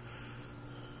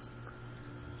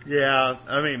 Yeah,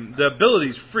 I mean, the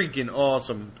ability's freaking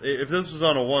awesome. If this was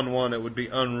on a 1/1, it would be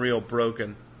unreal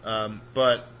broken.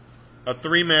 But a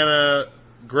 3-mana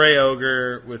Grey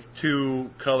Ogre with 2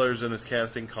 colors in his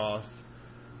casting cost,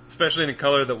 especially in a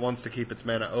color that wants to keep its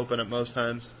mana open at most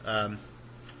times.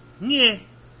 Yeah,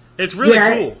 it's really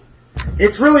cool.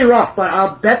 It's really rough, but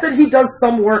I'll bet that he does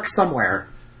some work somewhere.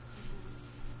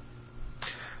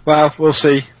 Well, we'll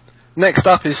see. Next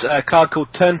up is a card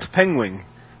called Turn to Penguin.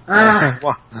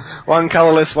 1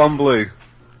 colourless, 1 blue.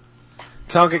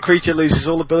 Target creature loses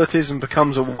all abilities and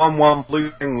becomes a 1/1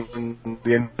 blue penguin at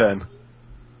the end of turn.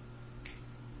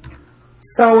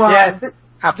 So,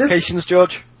 applications,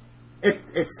 George?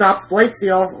 It stops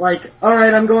Blightsteel, like,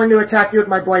 alright, I'm going to attack you with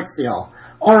my Blightsteel.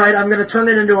 Alright, I'm going to turn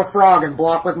it into a frog and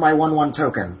block with my 1/1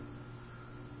 token.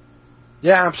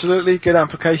 Yeah, absolutely, good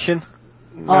application.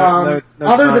 Other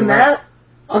than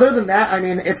that, I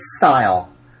mean, it's style.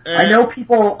 I know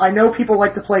people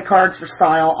like to play cards for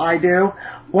style, I do.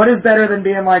 What is better than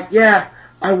being like, yeah,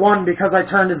 I won because I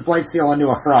turned his Blightsteel into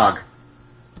a frog?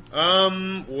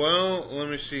 Well, let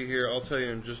me see here, I'll tell you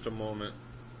in just a moment.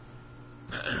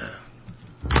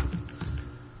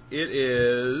 It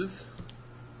is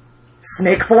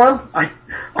Snake form?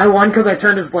 I won because I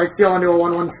turned his Blightsteel into a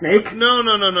 1/1 snake?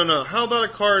 No. How about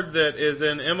a card that is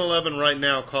in M11 right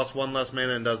now, costs 1 less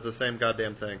mana and does the same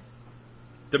goddamn thing?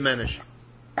 Diminish.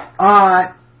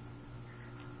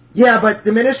 Yeah, but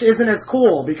Diminish isn't as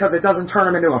cool because it doesn't turn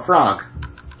him into a frog.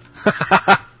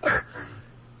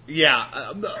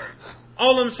 Yeah.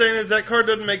 All I'm saying is that card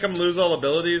doesn't make him lose all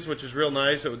abilities, which is real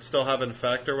nice. It would still have an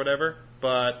effect or whatever,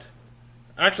 but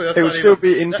actually that's it would still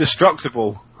be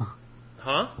indestructible.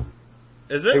 Huh?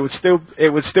 Is it? It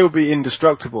would still be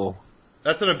indestructible.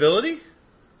 That's an ability?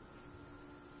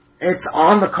 It's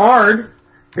on the card.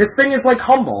 This thing is like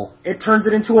Humble. It turns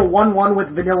it into a 1/1 with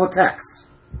vanilla text.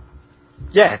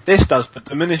 Yeah, this does, but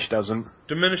Diminish doesn't.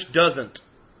 Diminish doesn't.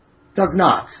 Does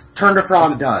not. Turn to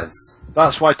Frog does.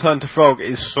 That's why Turn to Frog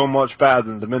is so much better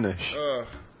than Diminish.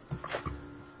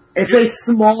 It's a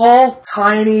small,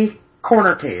 tiny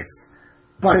corner case,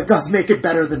 but it does make it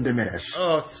better than Diminish.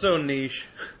 Oh, it's so niche.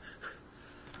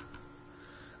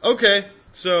 Okay,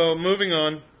 so moving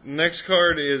on. Next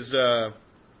card is, I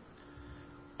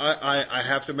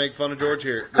have to make fun of George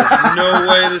here. There's no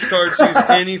way this card sees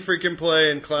any freaking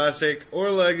play in Classic,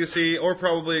 or Legacy, or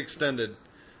probably Extended.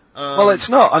 Well, it's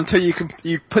not until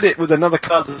you put it with another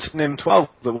card that's in M12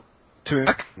 to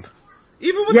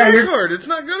even with that card, it's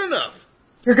not good enough.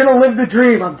 You're gonna live the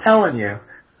dream, I'm telling you.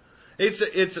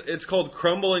 It's called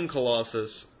Crumbling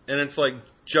Colossus, and it's like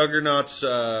Juggernaut's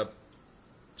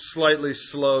slightly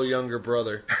slow younger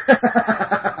brother.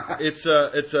 It's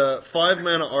a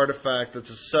 5-mana artifact that's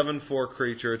a 7/4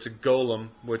 creature. It's a golem,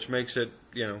 which makes it,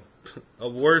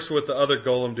 worse with the other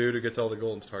golem dude who gets all the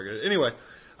golems targeted. Anyway,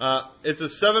 it's a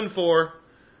 7/4.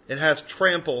 It has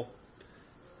trample,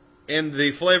 and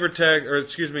the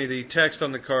the text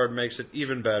on the card makes it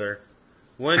even better.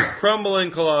 When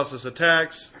Crumbling Colossus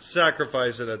attacks,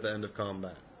 sacrifice it at the end of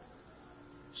combat.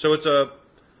 So it's a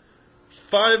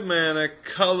 5 mana,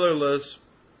 colorless,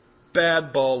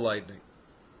 bad ball lightning.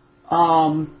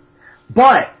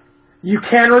 But you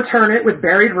can return it with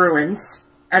Buried Ruins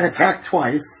and attack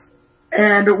twice.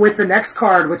 And with the next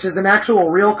card, which is an actual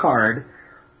real card,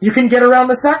 you can get around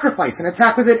the sacrifice and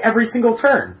attack with it every single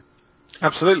turn.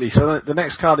 Absolutely. So the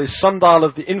next card is Sundial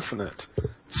of the Infinite.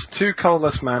 It's 2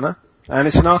 colorless mana, and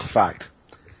it's an artifact.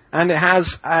 And it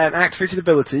has an activated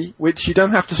ability, which you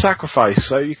don't have to sacrifice,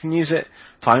 so you can use it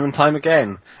time and time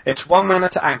again. It's 1 mana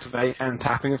to activate, and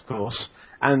tapping, of course.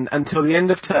 And until the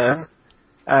end of turn,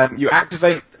 you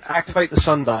activate the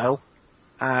Sundial,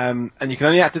 and you can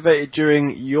only activate it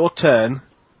during your turn,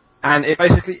 and it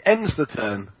basically ends the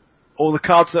turn. All the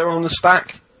cards that are on the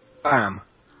stack, bam.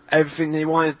 Everything that you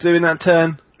wanted to do in that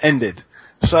turn, ended.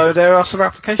 So there are some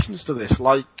applications to this,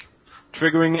 like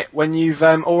triggering it when you've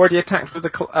already attacked with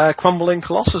the Crumbling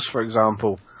Colossus, for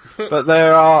example. But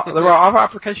there are other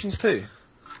applications too.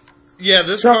 Yeah,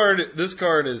 this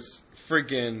card is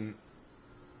freaking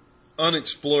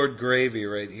unexplored gravy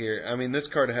right here. I mean, this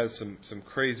card has some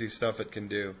crazy stuff it can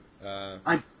do.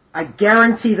 I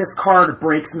guarantee this card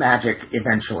breaks Magic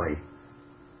eventually.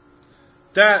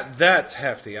 That's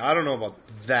hefty. I don't know about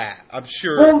that. I'm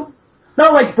sure. Well,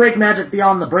 not like break Magic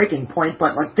beyond the breaking point,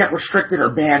 but like get restricted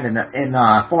or banned in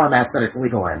formats that it's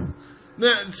legal in.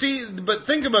 Now, see, but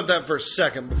think about that for a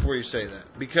second before you say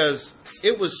that, because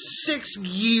it was 6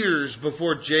 years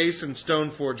before Jace and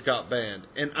Stoneforge got banned,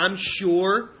 and I'm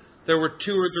sure there were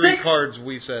 2 or 3 cards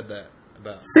we said that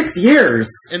about. 6 years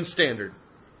in Standard.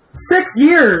 6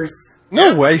 years.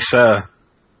 No way, sir.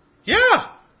 Yeah.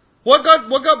 What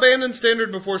got banned in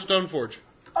Standard before Stoneforge?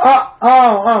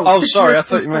 Oh, sorry, I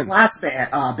thought you meant last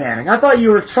banning. I thought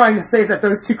you were trying to say that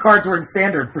those 2 cards were in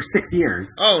Standard for 6 years.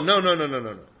 Oh, no.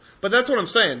 But that's what I'm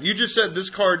saying. You just said this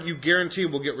card you guarantee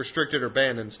will get restricted or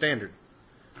banned in Standard.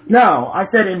 No, I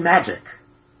said in Magic.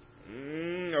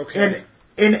 Okay.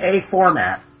 In a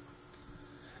format.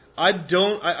 I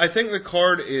think the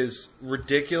card is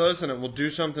ridiculous and it will do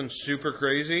something super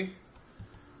crazy.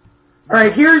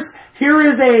 Alright, here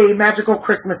is a magical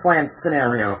Christmas land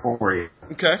scenario for you.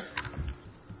 Okay.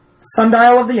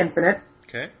 Sundial of the Infinite.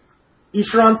 Okay.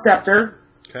 Ishiron Scepter.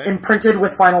 Okay. Imprinted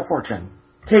with Final Fortune.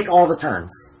 Take all the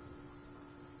turns.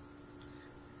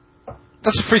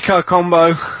 That's a 3-card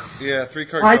combo. Yeah,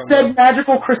 3-card combo. I said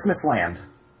magical Christmas land.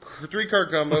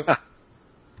 3-card combo.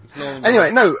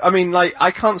 Anyway, no, I mean, like,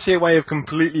 I can't see a way of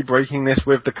completely breaking this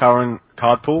with the current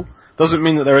card pool. Doesn't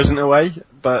mean that there isn't a way,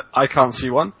 but I can't see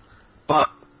one. But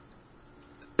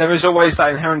there is always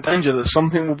that inherent danger that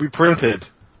something will be printed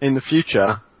in the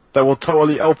future that will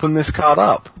totally open this card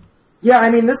up. Yeah, I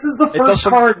mean, this is the first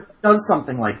card that does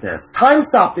something like this. Time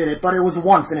Stop did it, but it was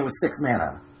once and it was 6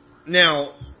 mana.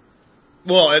 Now,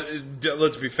 well,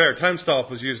 let's be fair. Time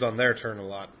Stop was used on their turn a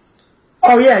lot.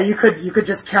 Oh yeah, you could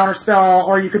just counterspell,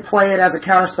 or you could play it as a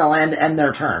counterspell and end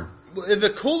their turn.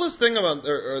 The coolest thing about,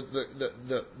 or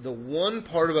the one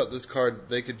part about this card,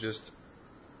 they could just,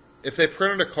 if they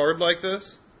printed a card like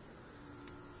this,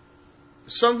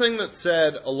 something that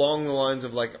said along the lines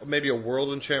of like maybe a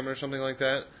world enchantment or something like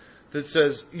that, that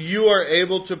says you are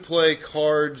able to play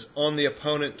cards on the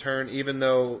opponent turn, even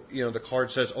though the card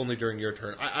says only during your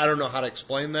turn. I don't know how to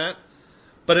explain that.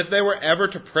 But if they were ever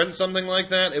to print something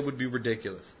like that, it would be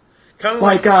ridiculous. Kind of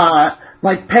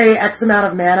like pay X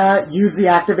amount of mana, use the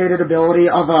activated ability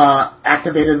of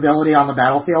activated ability on the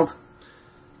battlefield.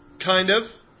 Kind of,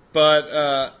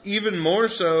 but even more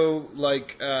so,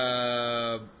 like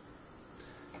the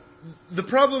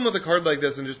problem with a card like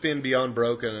this and just being beyond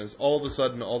broken is all of a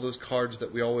sudden all those cards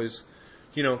that we always,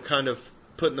 kind of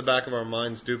put in the back of our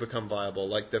minds do become viable,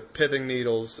 like the Pithing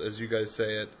Needles, as you guys say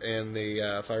it, and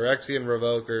the Phyrexian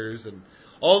Revokers, and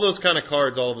all those kind of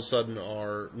cards all of a sudden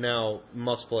are now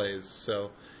must-plays. So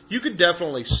you could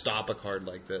definitely stop a card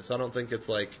like this. I don't think it's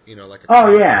like, like a card.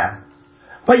 Oh, yeah.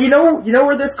 But you know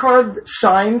where this card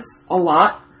shines a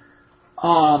lot?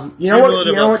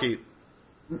 Cumulative upkeep.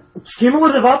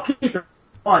 Cumulative upkeep.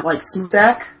 Like Smooth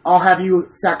Deck, I'll have you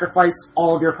sacrifice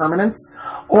all of your permanents.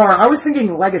 Or I was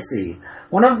thinking Legacy.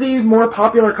 One of the more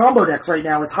popular combo decks right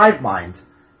now is Hive Mind,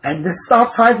 and this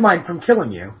stops Hive Mind from killing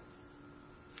you.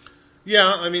 Yeah,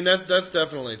 I mean that's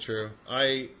definitely true.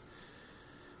 Hive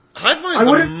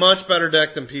Mind's a much better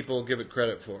deck than people give it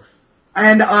credit for.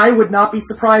 And I would not be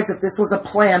surprised if this was a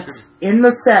plant in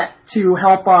the set to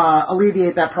help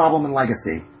alleviate that problem in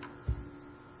Legacy.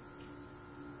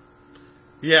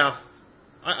 Yeah,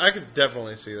 I could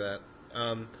definitely see that.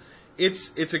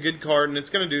 It's a good card, and it's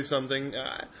going to do something.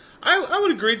 I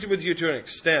would agree with you to an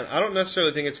extent. I don't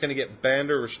necessarily think it's going to get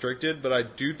banned or restricted, but I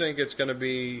do think it's going to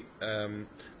be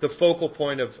the focal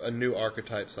point of a new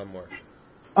archetype somewhere.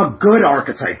 a good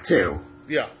archetype too.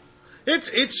 Yeah.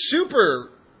 It's super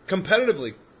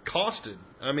competitively costed.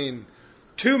 I mean,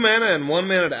 2 mana and 1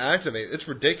 mana to activate. It's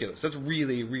ridiculous. That's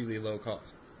really, really low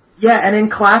cost. Yeah, and in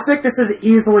Classic, this is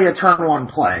easily a turn 1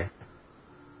 play.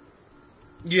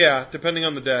 Yeah, depending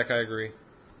on the deck, I agree.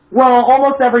 Well,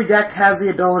 almost every deck has the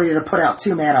ability to put out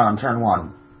 2 mana on turn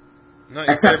 1.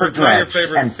 Except for Dredge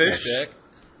and Fish. Deck.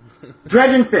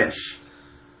 Dredge and Fish.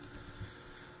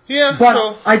 Yeah, but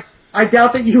so I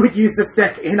doubt that you would use this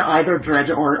deck in either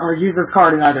Dredge or use this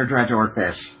card in either Dredge or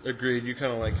Fish. Agreed. You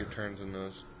kind of like your turns in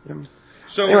those.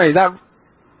 So anyway, I was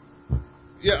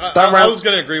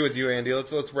going to agree with you, Andy.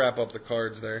 Let's wrap up the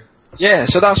cards there. Yeah,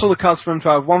 so that's all the cards for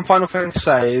info. One final thing to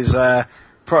say is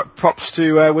props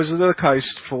to Wizards of the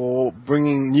Coast for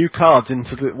bringing new cards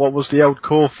into what was the old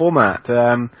core format.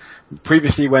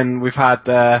 Previously, when we've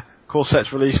had core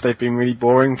sets released, they've been really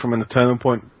boring from an eternal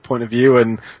point of view,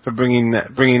 and for bringing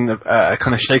a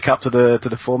kind of shake up to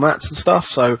the formats and stuff.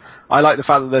 So I like the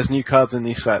fact that there's new cards in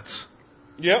these sets.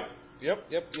 Yep.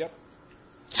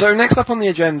 So next up on the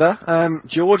agenda,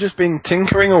 George has been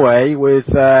tinkering away with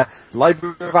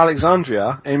Library of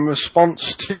Alexandria in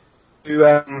response to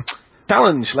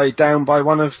challenge laid down by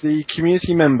one of the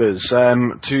community members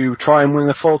to try and win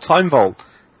the full time vault.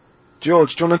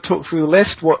 George, do you want to talk through the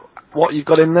list, what you've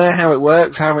got in there, how it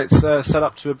works, how it's set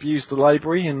up to abuse the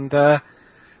library, and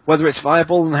whether it's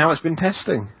viable and how it's been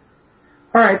testing?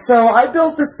 Alright, so I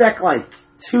built this deck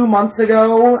 2 months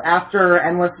ago after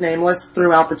Endless Nameless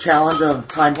threw out the challenge of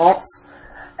Time Vaults.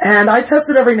 And I test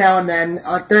it every now and then.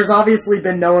 There's obviously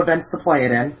been no events to play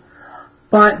it in.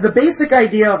 But the basic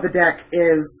idea of the deck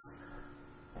is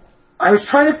I was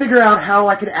trying to figure out how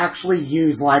I could actually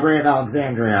use Library of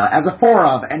Alexandria as a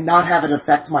 4-of and not have it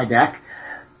affect my deck.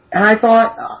 And I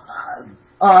thought,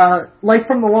 Light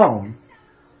from the Loam.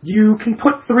 You can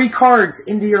put 3 cards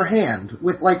into your hand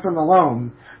with Light from the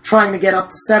Loam, trying to get up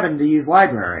to 7 to use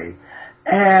Library.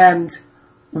 And,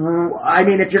 I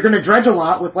mean, if you're going to dredge a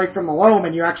lot with Light from the Loam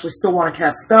and you actually still want to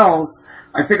cast spells,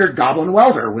 I figured Goblin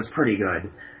Welder was pretty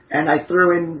good. And I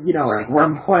threw in,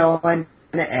 Wormcoil and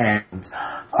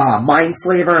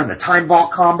Mindslaver and the Time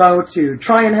Vault combo to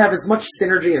try and have as much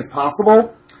synergy as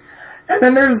possible. And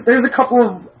then there's a couple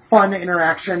of fun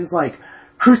interactions, like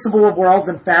Crucible of Worlds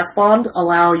and Fastbond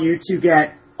allow you to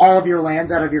get all of your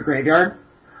lands out of your graveyard.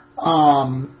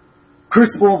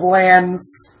 Crucible of Worlds,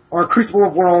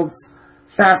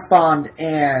 Fastbond,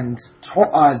 and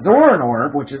Zoran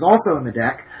Orb, which is also in the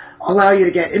deck, allow you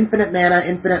to get infinite mana,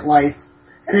 infinite life,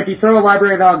 and if you throw a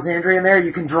Library of Alexandria in there,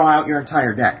 you can draw out your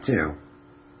entire deck too.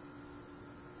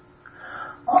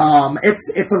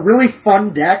 It's a really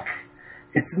fun deck.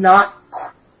 It's not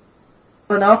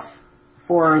enough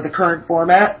for the current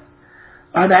format.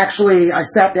 I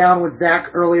sat down with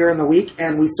Zach earlier in the week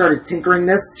and we started tinkering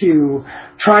this to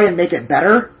try and make it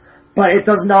better, but it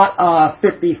does not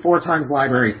fit the 4 times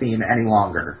library theme any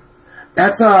longer.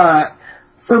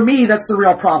 For me, that's the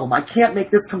real problem. I can't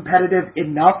make this competitive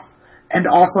enough and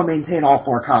also maintain all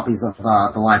 4 copies of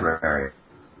the library.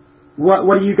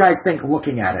 What do you guys think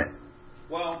looking at it?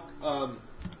 Well,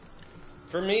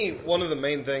 for me, one of the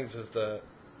main things is the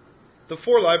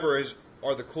 4 libraries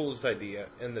are the coolest idea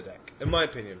in the deck, in my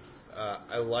opinion.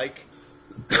 I like...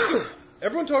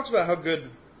 Everyone talks about how good,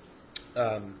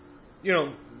 right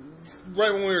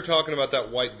when we were talking about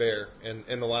that white bear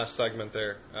in the last segment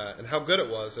there, and how good it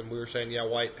was, and we were saying, yeah,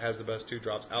 white has the best 2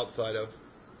 drops outside of,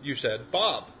 you said,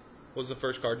 Bob was the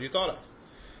first card you thought of.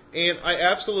 And I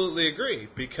absolutely agree,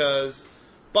 because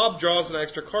Bob draws an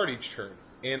extra card each turn.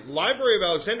 And Library of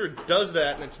Alexandria does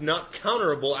that, and it's not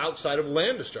counterable outside of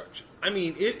land destruction. I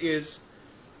mean, it is,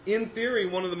 in theory,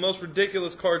 one of the most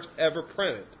ridiculous cards ever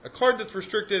printed. A card that's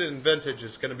restricted in Vintage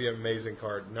is going to be an amazing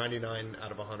card, 99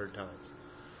 out of 100 times.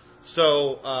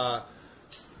 So,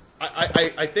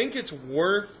 I think it's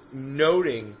worth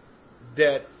noting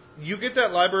that you get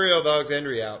that Library of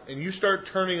Alexandria out, and you start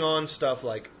turning on stuff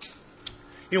like,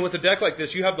 with a deck like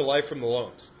this, you have the Life from the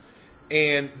Loams.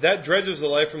 And that dredges the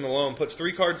Life from the Loam, puts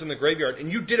 3 cards in the graveyard,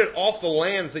 and you did it off the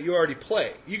lands that you already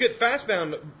play. You get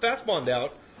Fastbond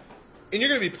out, and you're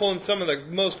going to be pulling some of the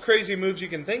most crazy moves you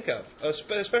can think of,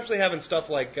 especially having stuff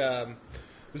like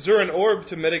Zoran Orb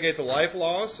to mitigate the life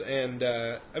loss. And,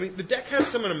 the deck has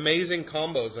some amazing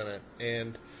combos in it.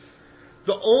 And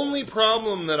the only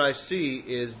problem that I see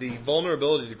is the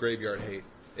vulnerability to graveyard hate.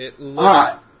 It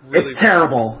looks really it's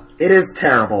terrible. It is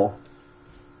terrible.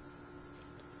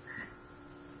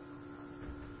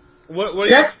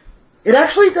 It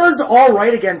actually does all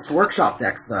right against workshop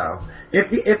decks, though.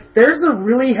 If there's a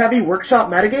really heavy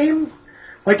workshop metagame,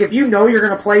 Like, if you know you're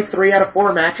going to play 3 out of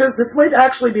 4 matches, this might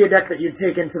actually be a deck that you'd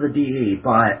take into the DE,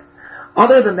 but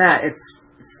other than that, it's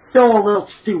still a little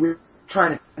too weird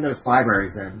trying to get those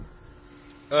libraries in.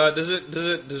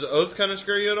 Does Oath kind of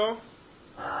scare you at all?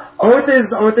 Oath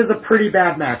is a pretty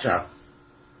bad matchup.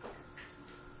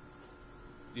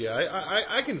 Yeah,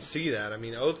 I can see that. I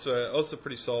mean, Oath's a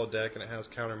pretty solid deck, and it has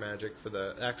counter magic for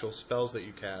the actual spells that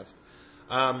you cast.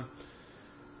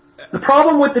 The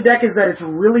problem with the deck is that it's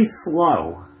really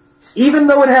slow. Even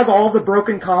though it has all the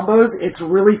broken combos, it's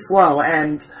really slow,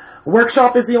 and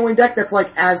Workshop is the only deck that's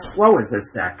like as slow as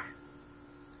this deck.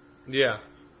 Yeah.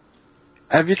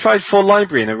 Have you tried full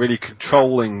library in a really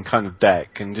controlling kind of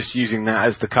deck and just using that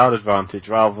as the card advantage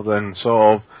rather than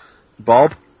sort of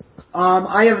Bob?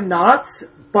 I have not,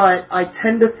 but I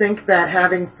tend to think that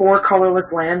having 4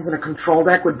 colorless lands in a control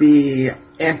deck would be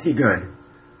anti-good.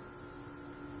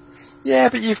 Yeah,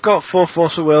 but you've got 4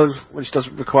 Force of Will, which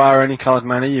doesn't require any coloured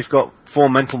mana. You've got 4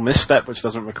 Mental Misstep, which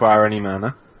doesn't require any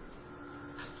mana.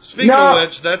 Speaking of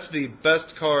which, that's the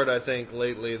best card, I think,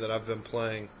 lately that I've been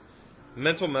playing.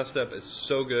 Mental Misstep is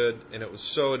so good, and it was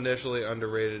so initially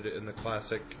underrated in the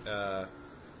Classic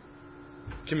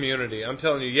community. I'm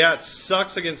telling you, yeah, it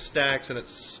sucks against stacks, and it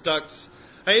sucks.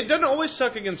 I mean, it doesn't always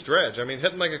suck against Dredge. I mean,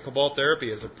 hitting like a Cabal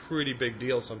Therapy is a pretty big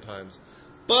deal sometimes.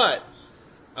 But,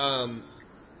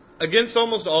 against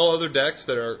almost all other decks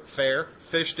that are fair,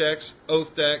 Fish decks,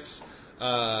 Oath decks,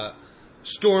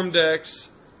 Storm decks,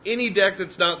 any deck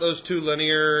that's not those 2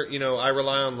 linear, I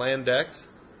rely on land decks,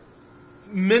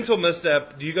 Mental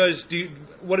Misstep,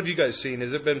 what have you guys seen?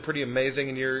 Has it been pretty amazing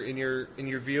in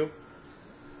your view?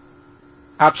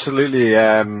 Absolutely,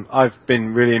 I've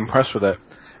been really impressed with it.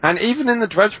 And even in the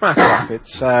Dredge matchup,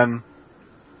 it's,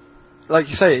 like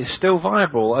you say, it's still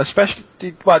viable, especially,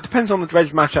 well, it depends on the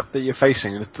Dredge matchup that you're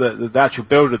facing, the actual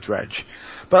build of Dredge.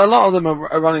 But a lot of them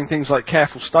are running things like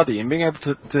Careful Study, and being able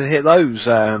to hit those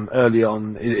early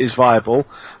on is viable.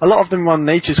 A lot of them run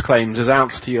Nature's Claims as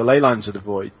outs to your Leylines of the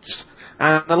Voids.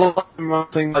 And a lot of them run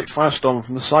things like Firestorm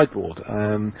from the sideboard.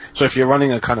 So if you're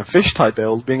running a kind of fish-type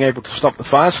build, being able to stop the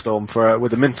Firestorm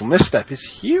with a Mental Misstep is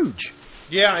huge.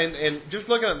 Yeah, and just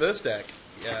looking at this deck,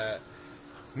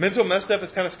 Mental Misstep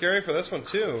is kind of scary for this one,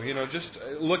 too. Just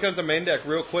looking at the main deck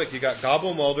real quick, you got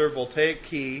Goblin Welder, Voltaic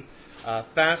Key,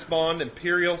 Fast Bond,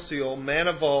 Imperial Seal,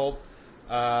 Mana Vault,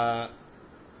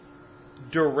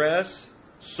 Duress,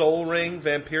 Soul Ring,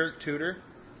 Vampiric Tutor.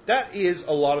 That is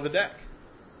a lot of the deck.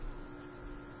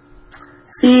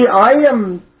 See, I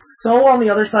am so on the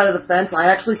other side of the fence. I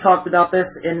actually talked about this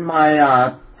in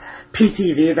my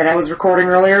PTV that I was recording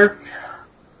earlier.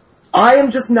 I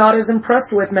am just not as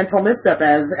impressed with Mental Misstep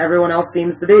as everyone else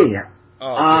seems to be.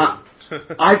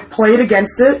 I've played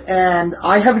against it, and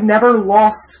I have never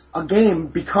lost a game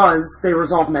because they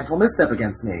resolved Mental Misstep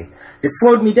against me. It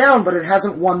slowed me down, but it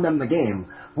hasn't won them the game,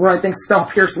 where I think Spell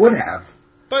Pierce would have.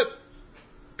 But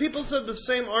people said the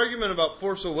same argument about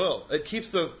Force of Will. It keeps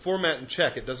the format in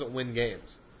check. It doesn't win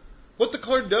games. What the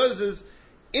card does is,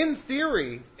 in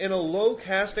theory, in a low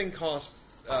casting cost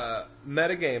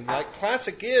metagame, like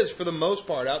Classic is for the most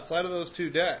part, outside of those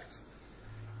 2 decks,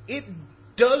 it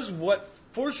does what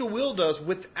Force of Will does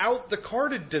without the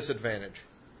carded disadvantage.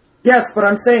 Yes, but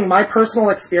I'm saying my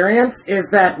personal experience is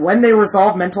that when they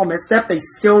resolve Mental Misstep, they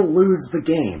still lose the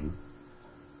game.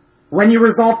 When you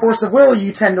resolve Force of Will,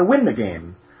 you tend to win the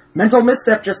game. Mental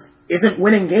Misstep just isn't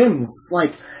winning games.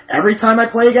 Like, every time I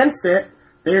play against it,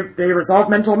 they resolve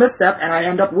Mental Misstep, and I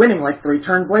end up winning like 3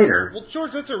 turns later. Well,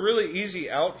 George, that's a really easy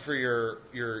out for your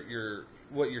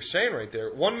what you're saying right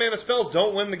there. 1-mana spells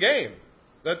don't win the game.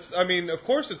 Of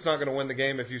course it's not going to win the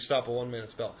game if you stop a 1-mana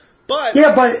spell. But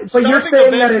yeah, but you're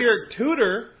saying that it's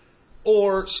Tutor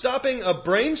or stopping a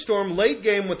Brainstorm late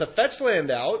game with a fetch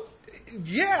land out.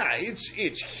 Yeah,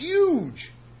 it's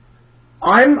huge.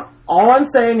 All I'm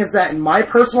saying is that in my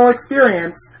personal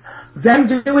experience, them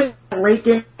doing a late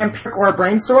game pick or a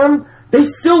Brainstorm, they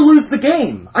still lose the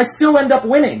game. I still end up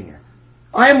winning.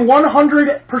 I am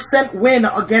 100% win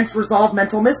against resolved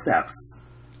Mental Missteps.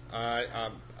 I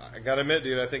gotta admit,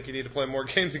 dude, I think you need to play more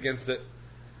games against it.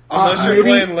 Unless you're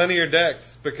playing linear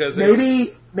decks, because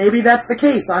maybe that's the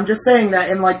case. I'm just saying that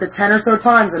in like the 10 or so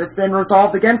times that it's been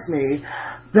resolved against me,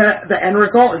 the end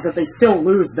result is that they still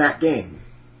lose that game.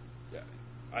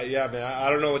 Yeah, man, I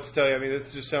don't know what to tell you. I mean,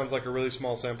 this just sounds like a really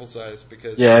small sample size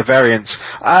because... Yeah, variance.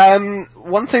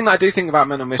 One thing that I do think about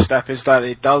Mental Misstep is that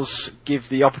it does give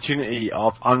the opportunity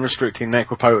of unrestricting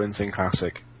Necropotence in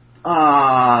Classic.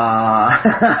 Yeah,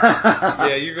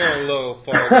 you're going a little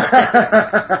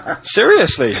far.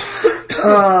 Seriously.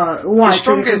 Why?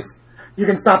 You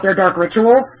can stop their dark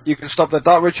rituals. You can stop their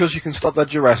dark rituals, you can stop their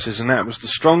duresses, and that was the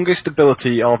strongest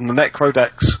ability of the Necro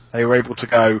decks. They were able to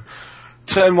go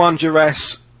turn 1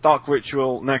 duress, dark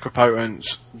ritual,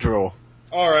 necropotence, draw.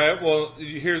 Alright, well,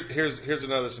 here's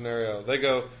another scenario. They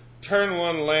go, turn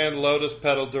 1 land, lotus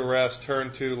petal, duress,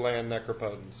 turn 2 land,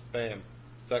 necropotence. Bam.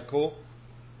 Is that cool?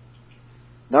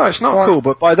 No, it's not cool,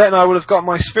 but by then I would have got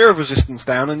my sphere of resistance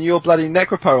down, and your bloody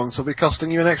necropotence will be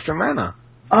costing you an extra mana.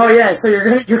 Oh yeah, so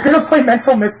you're gonna play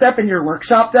Mental Misstep in your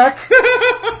workshop deck?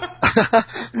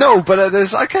 No, but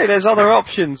there's other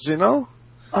options, you know?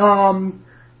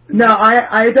 No,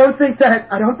 I don't think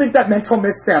that Mental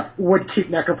Misstep would keep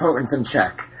Necropotence in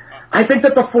check. I think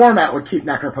that the format would keep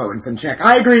Necropotence in check.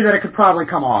 I agree that it could probably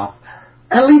come off.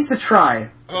 At least to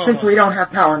try, since we don't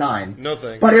have Power 9. No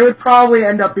thanks. But it would probably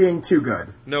end up being too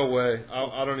good. No way.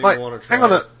 I don't even want to try. Hang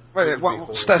on wait,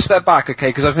 step back, okay,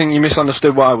 because I think you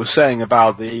misunderstood what I was saying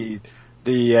about the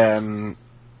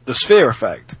sphere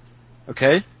effect,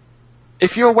 okay?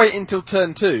 If you're waiting till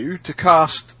turn 2 to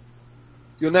cast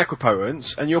your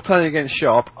Necropotence, and you're playing against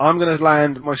Shop, I'm going to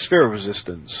land my Sphere of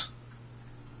Resistance.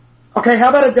 Okay, how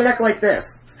about a deck like this?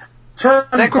 Turn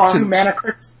 1 Mana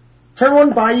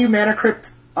Crypt,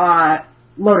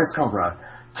 Lotus Cobra.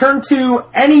 Turn 2,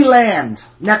 any land,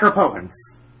 Necropotence.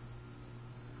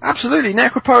 Absolutely,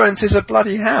 Necropotence is a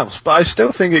bloody house, but I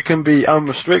still think it can be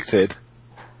unrestricted.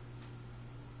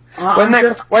 When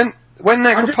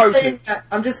Necropotence...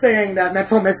 I'm just saying that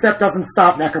Mental Misstep doesn't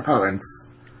stop Necropotence.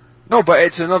 No, but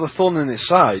it's another thorn in its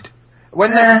side.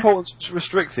 When Necropotence was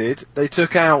restricted, they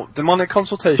took out Demonic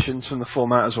Consultations from the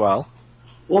format as well.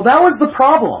 Well, that was the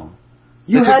problem.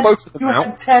 You had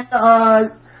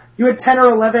 10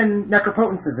 or 11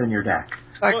 Necropotences in your deck.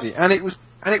 Exactly, and it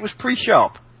was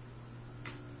pre-Shop.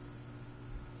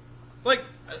 Like,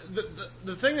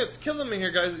 the thing that's killing me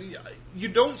here, guys, you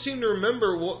don't seem to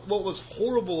remember what was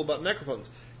horrible about Necropotence.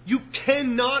 You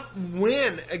cannot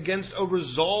win against a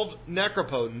resolved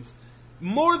Necropotence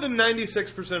more than 96%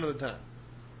 of the time.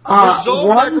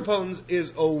 Resolved Necropotence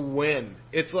is a win.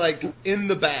 It's like in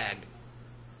the bag.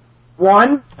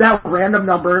 1, that random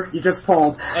number you just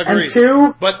pulled. Agreed. And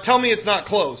 2... But tell me it's not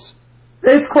close.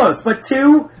 It's close, but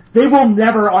 2... They will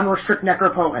never unrestrict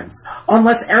Necropotence.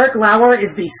 Unless Eric Lauer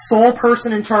is the sole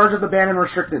person in charge of the banned and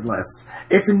restricted list.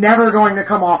 It's never going to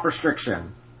come off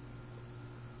restriction.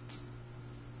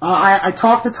 I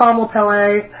talked to Tom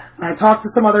LaPelle, and I talked to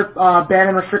some other banned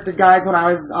and restricted guys when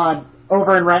I was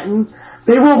over in Renton.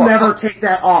 They will never take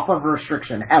that off of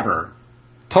restriction, ever.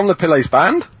 Tom LaPelle's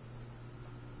banned?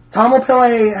 Tom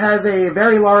LaPelle has a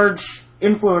very large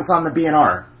influence on the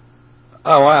BNR.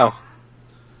 Oh, wow.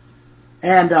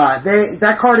 And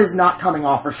that card is not coming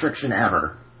off restriction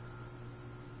ever.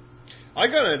 I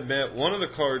gotta admit, one of the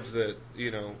cards that,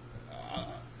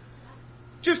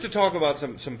 just to talk about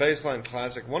some baseline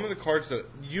classic, one of the cards that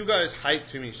you guys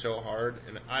hyped to me so hard,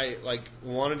 and I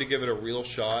wanted to give it a real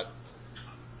shot,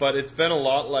 but it's been a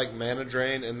lot like Mana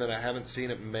Drain, and that I haven't seen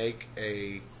it make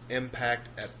a impact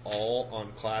at all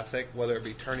on classic, whether it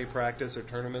be tourney practice or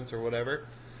tournaments or whatever.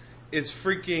 Is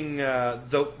freaking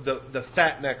the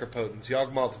fat Necropotence,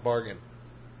 Yawgmoth's Bargain.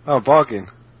 Oh, bargain.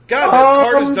 God,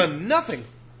 that card has done nothing.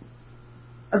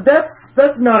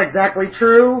 That's not exactly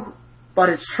true, but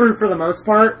it's true for the most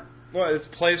part. Well, it's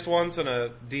placed once in a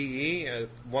DE, a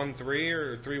 1-3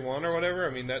 or 3-1 or whatever.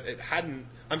 I mean, that it hadn't.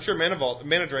 I'm sure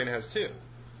Mana Drain has too.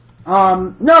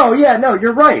 No,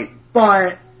 you're right.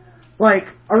 But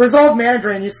a resolved Mana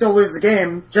Drain, you still lose the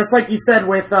game, just like you said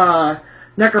with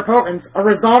Necropotence. A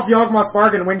resolved Yawgmoth's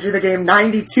Bargain wins you the game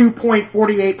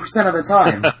 92.48% of the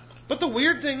time. But the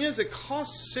weird thing is, it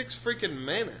costs 6 freaking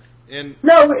mana. And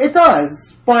no, it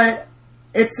does, but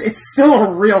it's still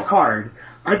a real card.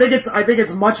 I think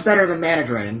it's much better than Mana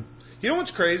Drain. You know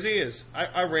what's crazy is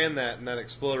I ran that in that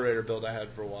Explorator build I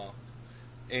had for a while,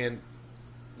 and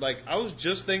I was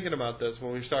just thinking about this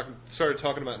when we started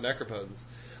talking about Necropotence.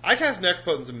 I cast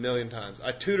Necropotence a million times.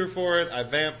 I tutor for it. I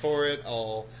vamp for it.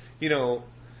 I'll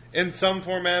in some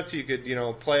formats you could,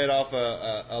 play it off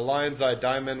a Lion's Eye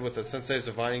Diamond with a Sensei's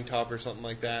Divining Top or something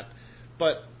like that.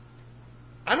 But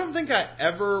I don't think I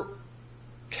ever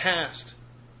cast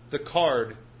the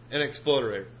card in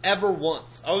Explorator. Ever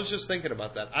once. I was just thinking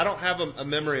about that. I don't have a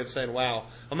memory of saying, wow,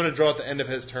 I'm going to draw at the end of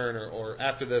his turn or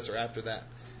after this or after that.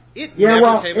 It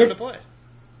never came into play.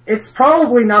 It's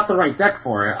probably not the right deck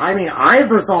for it. I mean,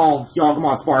 I've resolved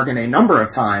Yawgmoth's Bargain a number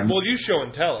of times. Well, you show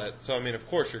and tell it, so I mean, of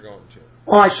course you're going to.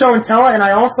 Well, I show and tell it, and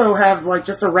I also have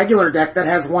just a regular deck that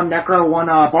has 1 Necro, 1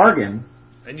 Bargain.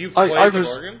 And you've played the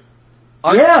Bargain?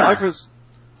 Yeah.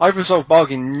 I've resolved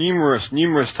Bargain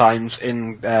numerous times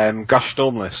in Gush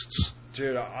Storm lists.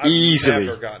 Dude, I've Easily.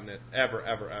 never gotten it. Ever.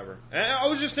 And I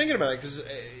was just thinking about it, because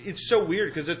it's so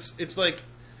weird, because it's like,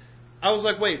 I was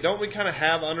like, wait, don't we kind of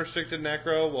have unrestricted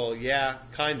necro? Well, yeah,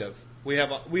 kind of. We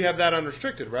have that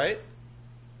unrestricted, right?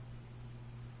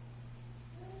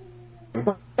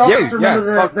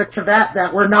 Remember the caveat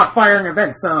that we're not firing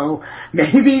events, so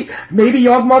maybe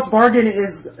Yawgmoth's bargain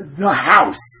is the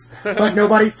house, but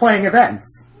nobody's playing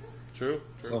events. True.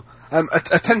 So,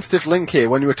 a tentative link here.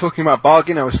 When you were talking about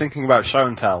bargain, I was thinking about show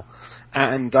and tell,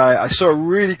 and I saw a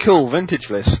really cool vintage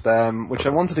list, which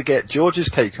I wanted to get George's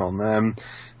take on.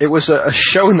 It was a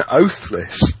show and oath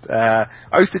list.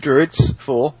 Oath of Druids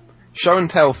 4, show and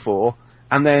tell 4,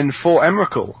 and then 4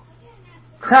 Emrakul.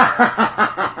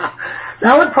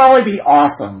 That would probably be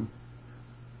awesome.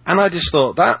 And I just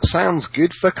thought, that sounds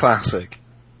good for Classic.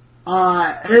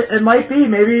 It might be.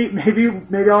 Maybe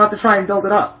I'll have to try and build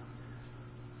it up.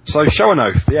 So show and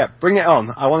oath, yeah, bring it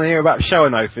on. I want to hear about show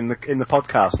and oath in the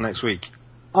podcast next week.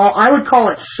 I would call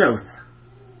it Shoth.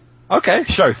 Okay,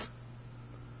 Shoth.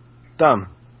 Done.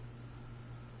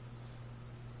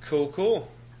 Cool.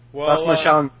 Well, That's my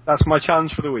challenge. That's my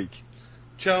challenge for the week.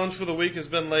 Challenge for the week has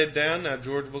been laid down. Now,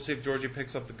 George, we'll see if Georgie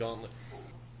picks up the gauntlet.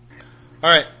 All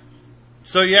right.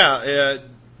 So, yeah,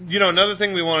 another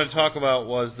thing we wanted to talk about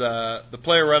was the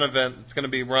player run event. It's going to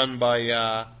be run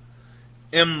by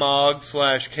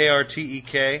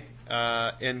mmog/KRTEK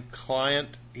in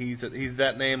client. He's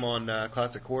that name on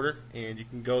Classic Quarter, and you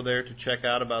can go there to check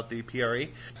out about the PRE.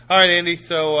 All right, Andy.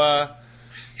 So,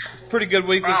 pretty good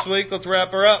week this week. Let's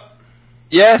wrap her up.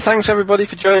 Yeah, thanks everybody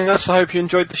for joining us. I hope you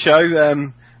enjoyed the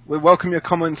show. We welcome your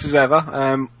comments as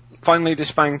ever. Finally, to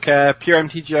spank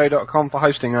puremtgo.com for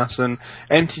hosting us and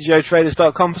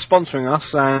mtgotraders.com for sponsoring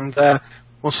us. And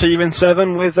we'll see you in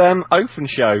 7 with Open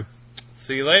Show.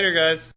 See you later, guys.